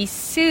can be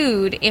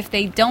sued if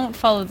they don't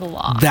follow the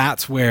law.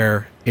 That's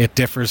where it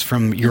differs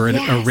from your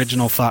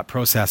original thought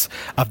process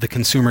of the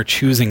consumer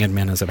choosing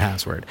admin as a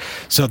password.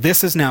 So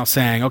this is now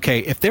saying,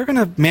 okay, if they're going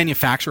to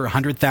manufacture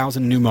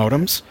 100,000 new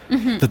modems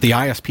that the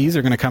ISPs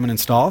are going to come and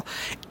install,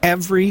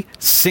 every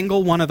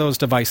single one of those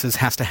devices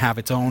has to have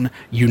its own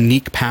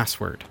unique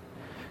password.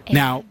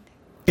 Now,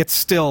 it's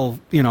still,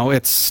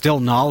 it's still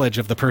knowledge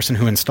of the person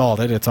who installed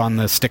it. It's on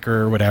the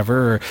sticker or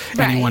whatever. Or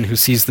anyone who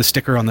sees the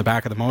sticker on the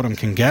back of the modem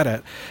can get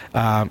it.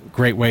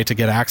 Great way to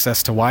get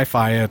access to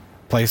Wi-Fi at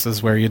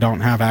places where you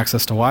don't have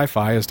access to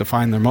Wi-Fi is to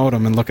find their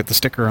modem and look at the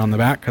sticker on the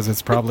back because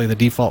it's probably the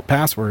default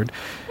password,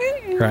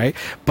 right?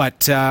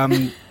 But at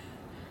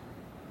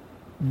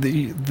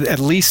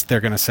least they're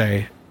going to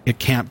say it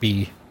can't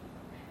be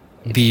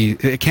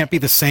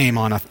the same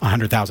on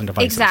 100,000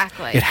 devices.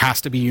 Exactly. It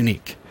has to be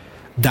unique.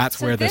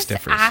 That's where this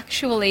differs.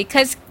 Actually,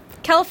 because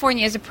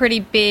California is a pretty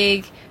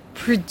big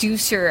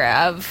producer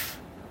of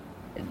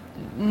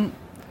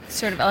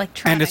sort of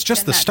electronics. And it's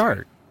just the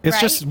start.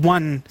 It's just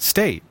one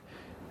state.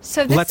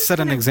 So let's set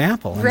an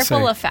example.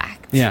 Ripple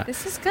effect. Yeah.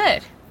 This is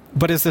good.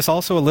 But is this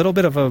also a little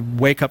bit of a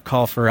wake-up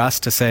call for us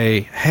to say,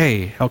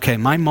 hey, okay,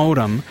 my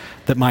modem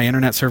that my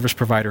internet service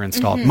provider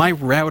installed, my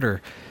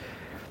router,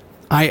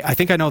 I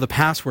think I know the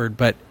password,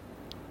 but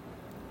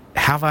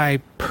have I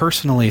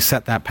personally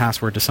set that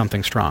password to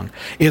something strong?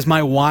 Is my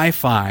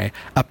Wi-Fi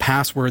a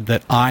password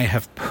that I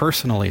have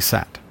personally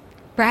set?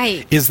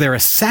 Right. Is there a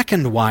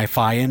second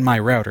Wi-Fi in my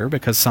router?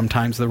 Because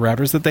sometimes the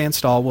routers that they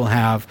install will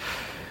have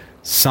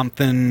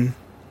something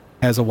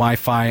as a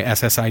Wi-Fi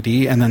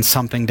SSID and then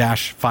something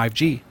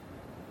 -5G.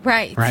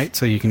 Right. Right?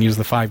 So you can use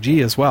the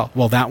 5G as well.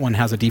 Well, that one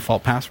has a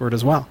default password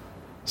as well.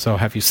 So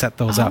have you set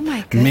those up?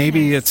 My goodness.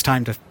 Maybe it's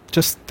time to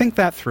just think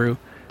that through.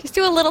 Just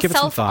do a little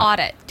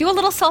self-audit. Do a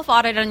little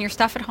self-audit on your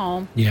stuff at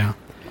home. Yeah.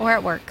 Or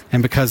at work.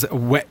 And because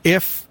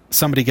if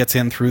somebody gets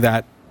in through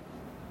that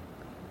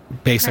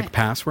basic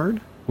password,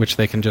 which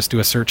they can just do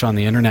a search on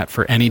the internet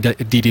for any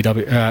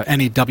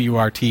any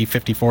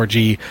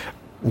WRT54G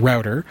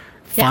router,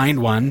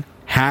 find one,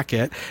 hack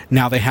it.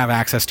 Now they have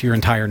access to your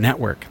entire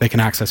network. They can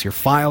access your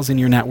files in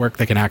your network.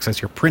 They can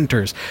access your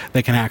printers.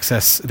 They can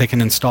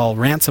install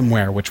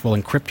ransomware, which will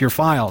encrypt your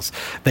files.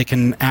 They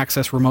can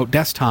access remote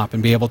desktop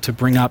and be able to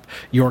bring up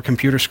your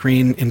computer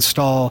screen,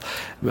 install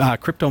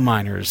crypto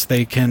miners.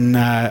 They can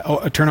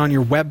turn on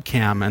your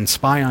webcam and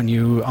spy on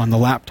you on the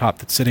laptop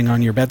that's sitting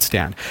on your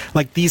bedstand.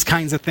 Like, these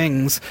kinds of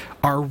things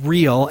are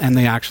real and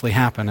they actually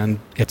happen. And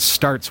it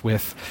starts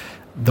with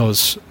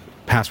those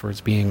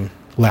passwords being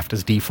left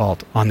as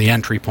default on the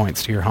entry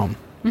points to your home.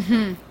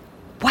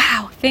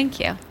 Wow, thank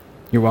you.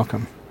 You're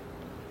welcome.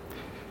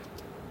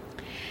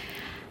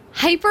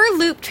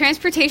 Hyperloop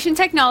Transportation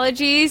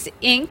Technologies,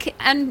 Inc.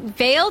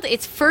 unveiled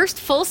its first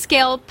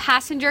full-scale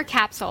passenger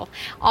capsule,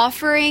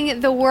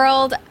 offering the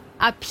world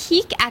a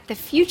peek at the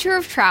future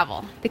of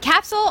travel. The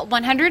capsule,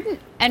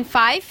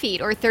 105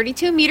 feet or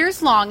 32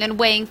 meters long and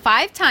weighing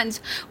 5 tons,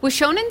 was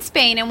shown in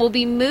Spain and will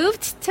be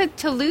moved to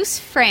Toulouse,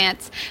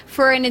 France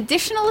for an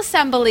additional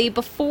assembly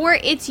before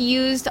it's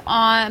used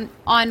on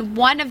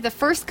one of the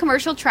first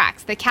commercial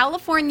tracks. The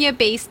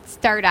California-based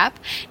startup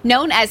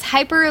known as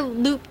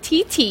Hyperloop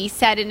TT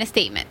said in a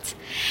statement.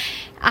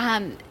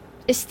 Named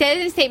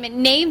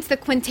the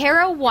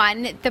Quintero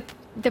 1.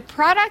 The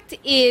product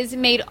is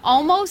made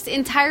almost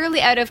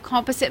entirely out of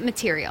composite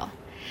material.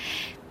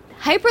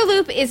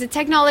 Hyperloop is a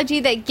technology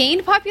that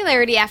gained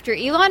popularity after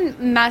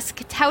Elon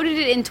Musk touted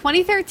it in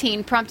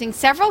 2013, prompting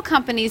several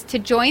companies to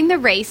join the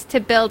race to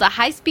build a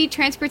high-speed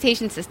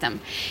transportation system.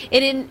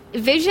 It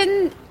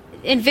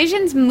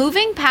envisions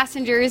moving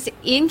passengers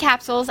in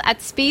capsules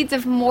at speeds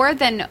of more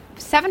than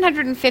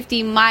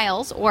 750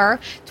 miles or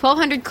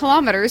 1,200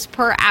 kilometers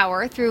per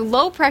hour through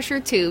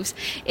low-pressure tubes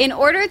in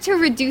order to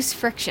reduce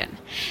friction.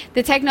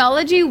 The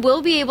technology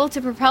will be able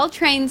to propel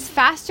trains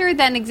faster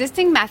than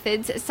existing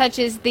methods, such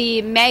as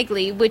the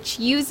Maglev, which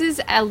uses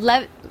a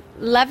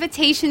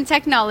levitation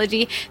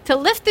technology to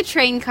lift the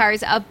train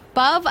cars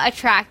above a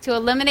track to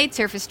eliminate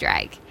surface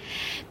drag.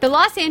 The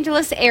Los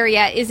Angeles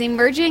area is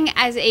emerging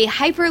as a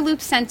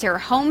Hyperloop center,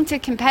 home to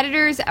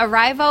competitors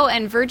Arrivo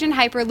and Virgin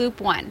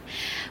Hyperloop One.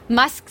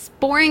 Musk's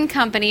Boring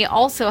Company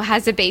also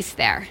has a base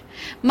there.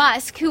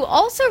 Musk, who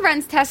also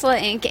runs Tesla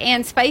Inc.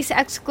 and Space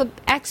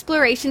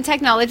Exploration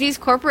Technologies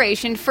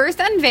Corporation,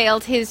 first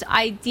unveiled his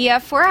idea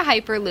for a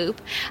Hyperloop,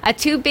 a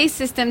tube-based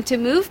system to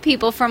move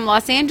people from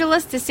Los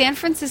Angeles to San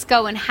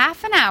Francisco in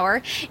half an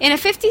hour, in a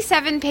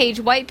 57-page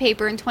white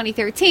paper in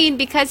 2013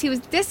 because he was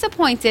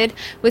disappointed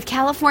with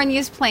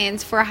California's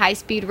plans for a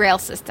high-speed rail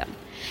system.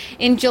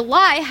 In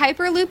July,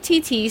 Hyperloop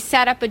TT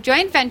set up a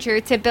joint venture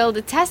to build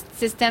a test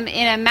system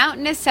in a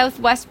mountainous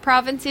southwest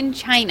province in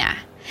China.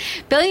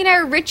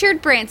 Billionaire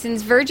Richard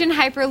Branson's Virgin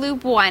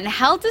Hyperloop One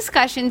held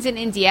discussions in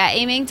India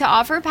aiming to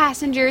offer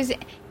passengers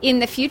in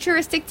the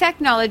futuristic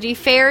technology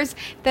fares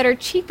that are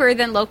cheaper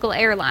than local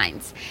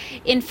airlines.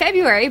 In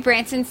February,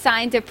 Branson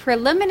signed a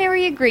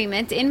preliminary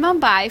agreement in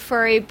Mumbai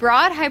for a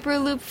broad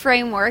Hyperloop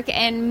framework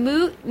and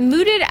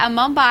mooted a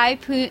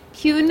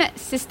Mumbai-Pune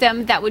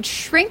system that would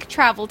shrink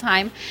travel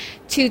time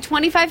to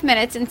 25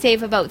 minutes and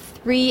save about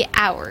 3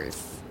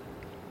 hours.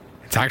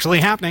 It's actually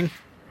happening.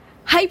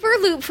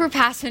 Hyperloop for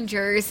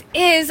passengers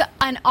is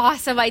an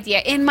awesome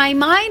idea. In my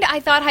mind, I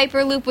thought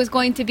Hyperloop was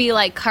going to be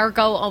like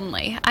cargo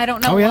only. I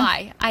don't know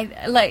why.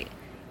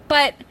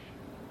 But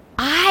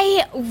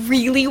I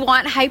really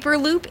want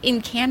Hyperloop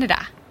in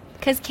Canada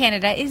because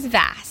Canada is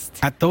vast.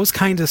 At those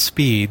kinds of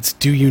speeds,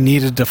 do you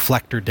need a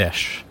deflector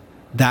dish?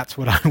 That's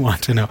what I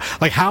want to know.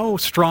 Like, how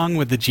strong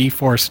would the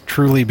G-force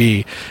truly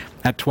be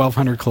at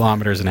 1,200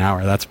 kilometers an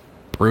hour? That's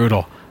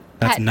brutal.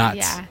 That's nuts.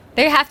 Yeah,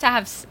 they have to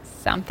have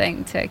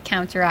something to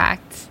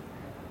counteract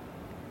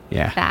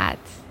that.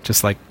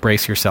 Just like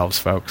brace yourselves,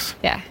 folks.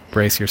 Yeah.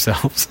 Brace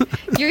yourselves.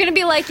 You're going to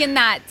be like in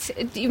that,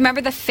 do you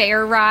remember the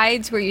fair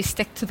rides where you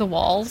stick to the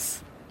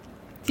walls?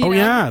 The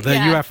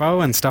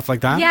UFO and stuff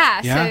like that? Yeah,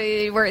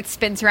 so where it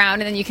spins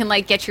around and then you can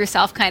like get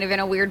yourself kind of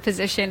in a weird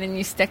position and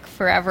you stick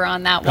forever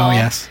on that wall. Oh,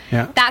 yes.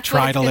 Yeah. That's Try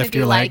what it's going to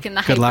be like in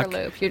the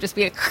Hyperloop. You'll just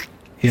be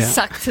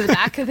sucked to the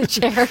back of the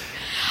chair.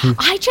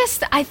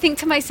 I think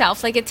to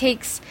myself, like it's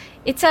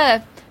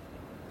a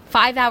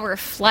 5-hour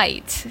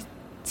flight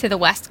to the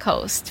West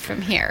Coast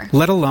from here.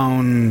 Let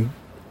alone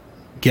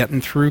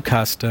getting through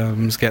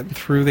customs, getting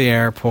through the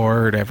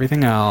airport,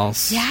 everything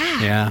else.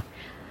 Yeah.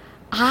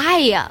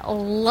 I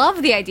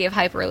love the idea of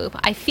Hyperloop.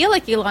 I feel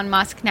like Elon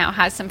Musk now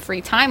has some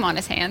free time on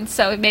his hands,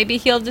 so maybe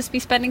he'll just be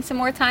spending some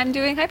more time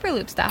doing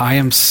Hyperloop stuff. I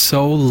am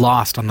so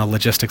lost on the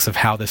logistics of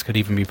how this could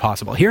even be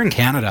possible. Here in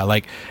Canada,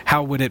 like,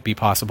 how would it be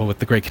possible with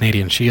the Great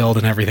Canadian Shield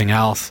and everything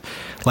else?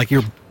 Like,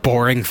 you're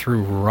boring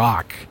through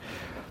rock.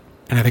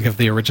 And I think of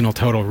the original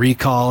Total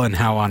Recall and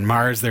how on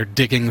Mars they're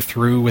digging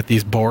through with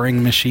these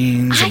boring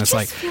machines. And it's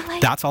like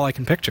that's all I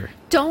can picture.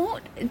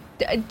 Don't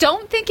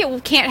think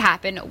it can't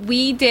happen.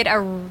 We did a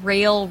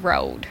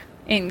railroad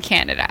in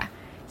Canada.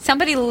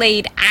 Somebody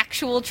laid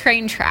actual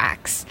train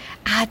tracks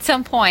at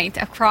some point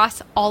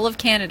across all of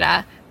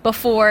Canada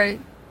before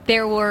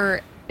there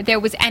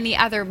was any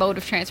other mode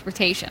of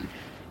transportation,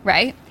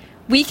 right?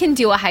 We can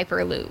do a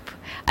Hyperloop,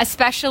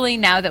 especially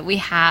now that we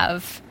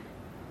have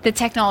the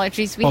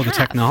technologies we have. The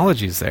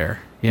technology's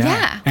there.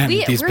 Yeah. And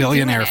these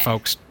billionaire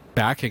folks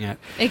backing it.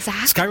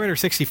 Exactly.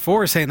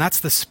 Skywriter64 is saying that's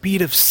the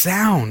speed of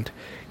sound.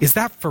 Is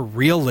that for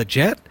real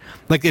legit?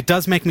 Like, it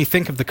does make me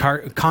think of the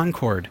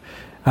Concorde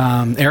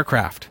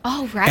aircraft.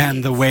 Oh, right.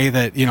 And the way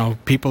that,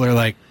 people are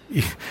like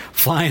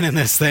flying in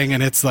this thing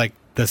and it's like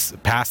this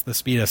past the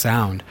speed of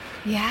sound.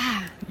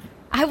 Yeah.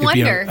 I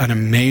wonder. An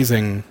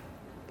amazing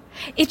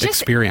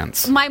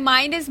experience. My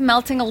mind is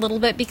melting a little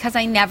bit because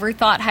I never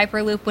thought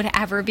Hyperloop would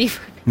ever be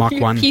for Mach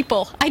 1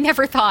 people. I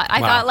never thought.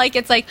 I thought like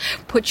it's like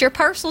put your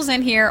parcels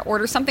in here,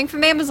 order something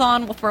from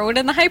Amazon, we'll throw it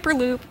in the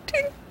Hyperloop.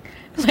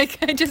 Like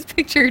I just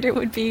pictured it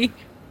would be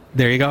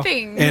There you go.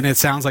 things. And it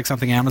sounds like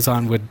something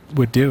Amazon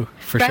would do,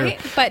 for right?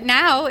 sure. But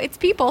now it's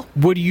people.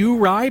 Would you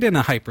ride in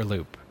a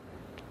Hyperloop?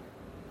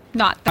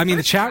 Not the I mean,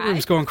 the first chat try.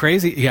 room's going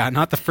crazy. Yeah,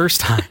 not the first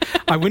time.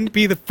 I wouldn't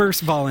be the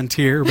first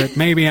volunteer, but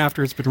maybe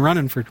after it's been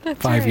running for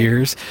 5 right.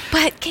 years.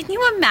 But can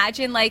you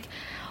imagine, like,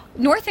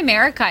 North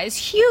America is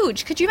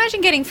huge. Could you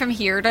imagine getting from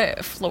here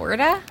to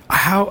Florida?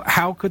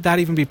 How could that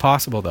even be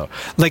possible, though?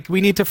 Like, we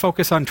need to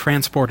focus on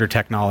transporter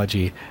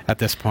technology at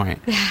this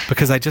point,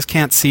 because I just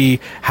can't see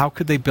how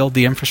could they build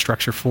the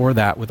infrastructure for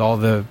that with all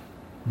the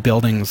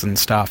buildings and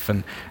stuff,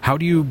 and how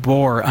do you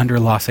bore under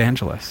Los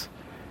Angeles?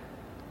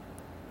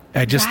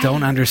 I just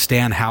don't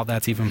understand how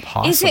that's even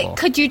possible.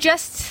 Could you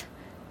just,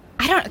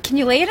 I don't know, can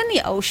you lay it in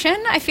the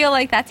ocean? I feel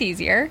like that's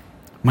easier.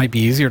 Might be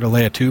easier to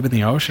lay a tube in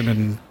the ocean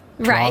and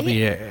draw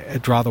Right?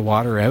 draw the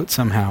water out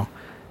somehow.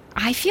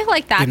 I feel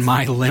like that's... In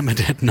my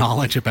limited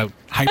knowledge about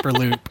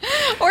Hyperloop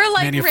or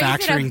like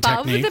manufacturing raise it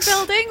above techniques. the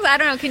buildings. I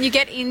don't know. Can you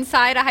get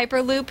inside a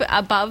Hyperloop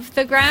above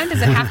the ground?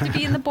 Does it have to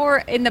be in the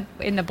boring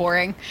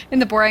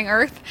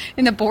earth,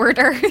 in the bored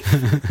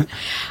earth?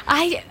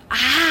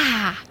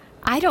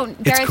 I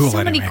don't. There It's are cool so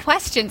many anyway.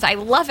 questions. I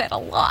love it a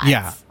lot.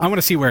 Yeah, I want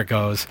to see where it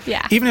goes.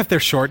 Yeah. Even if they're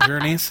short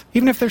journeys,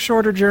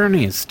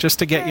 just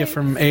to get you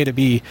from A to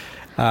B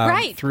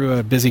Right. through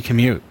a busy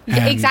commute. Yeah,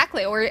 And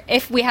exactly. Or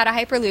if we had a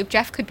Hyperloop,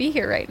 Jeff could be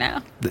here right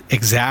now.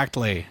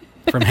 Exactly.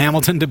 From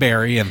Hamilton to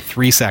Barrie in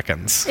 3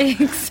 seconds.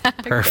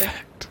 Exactly.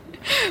 Perfect.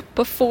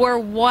 Before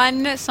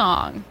one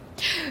song.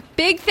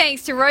 Big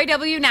thanks to Roy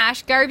W.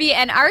 Nash, Garby,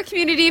 and our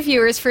community of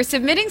viewers for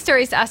submitting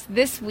stories to us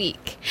this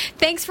week.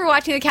 Thanks for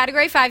watching the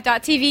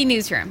Category5.tv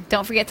newsroom.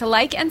 Don't forget to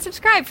like and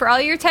subscribe for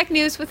all your tech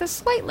news with a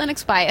slight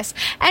Linux bias.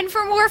 And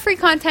for more free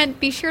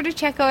content, be sure to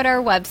check out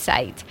our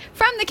website.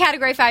 From the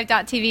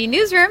Category5.tv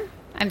newsroom,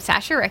 I'm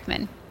Sasha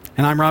Rickman.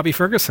 And I'm Robbie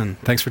Ferguson.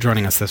 Thanks for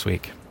joining us this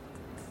week.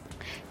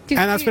 And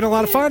that's been a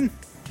lot of fun.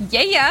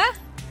 Yeah.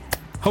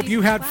 Hope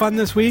you had fun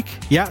this week.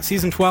 Yeah,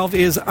 season 12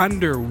 is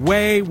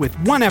underway with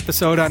one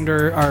episode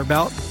under our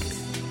belt.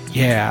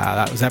 Yeah,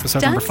 that was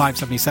episode number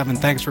 577.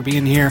 Thanks for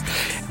being here.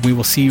 We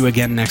will see you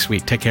again next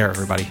week. Take care,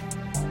 everybody.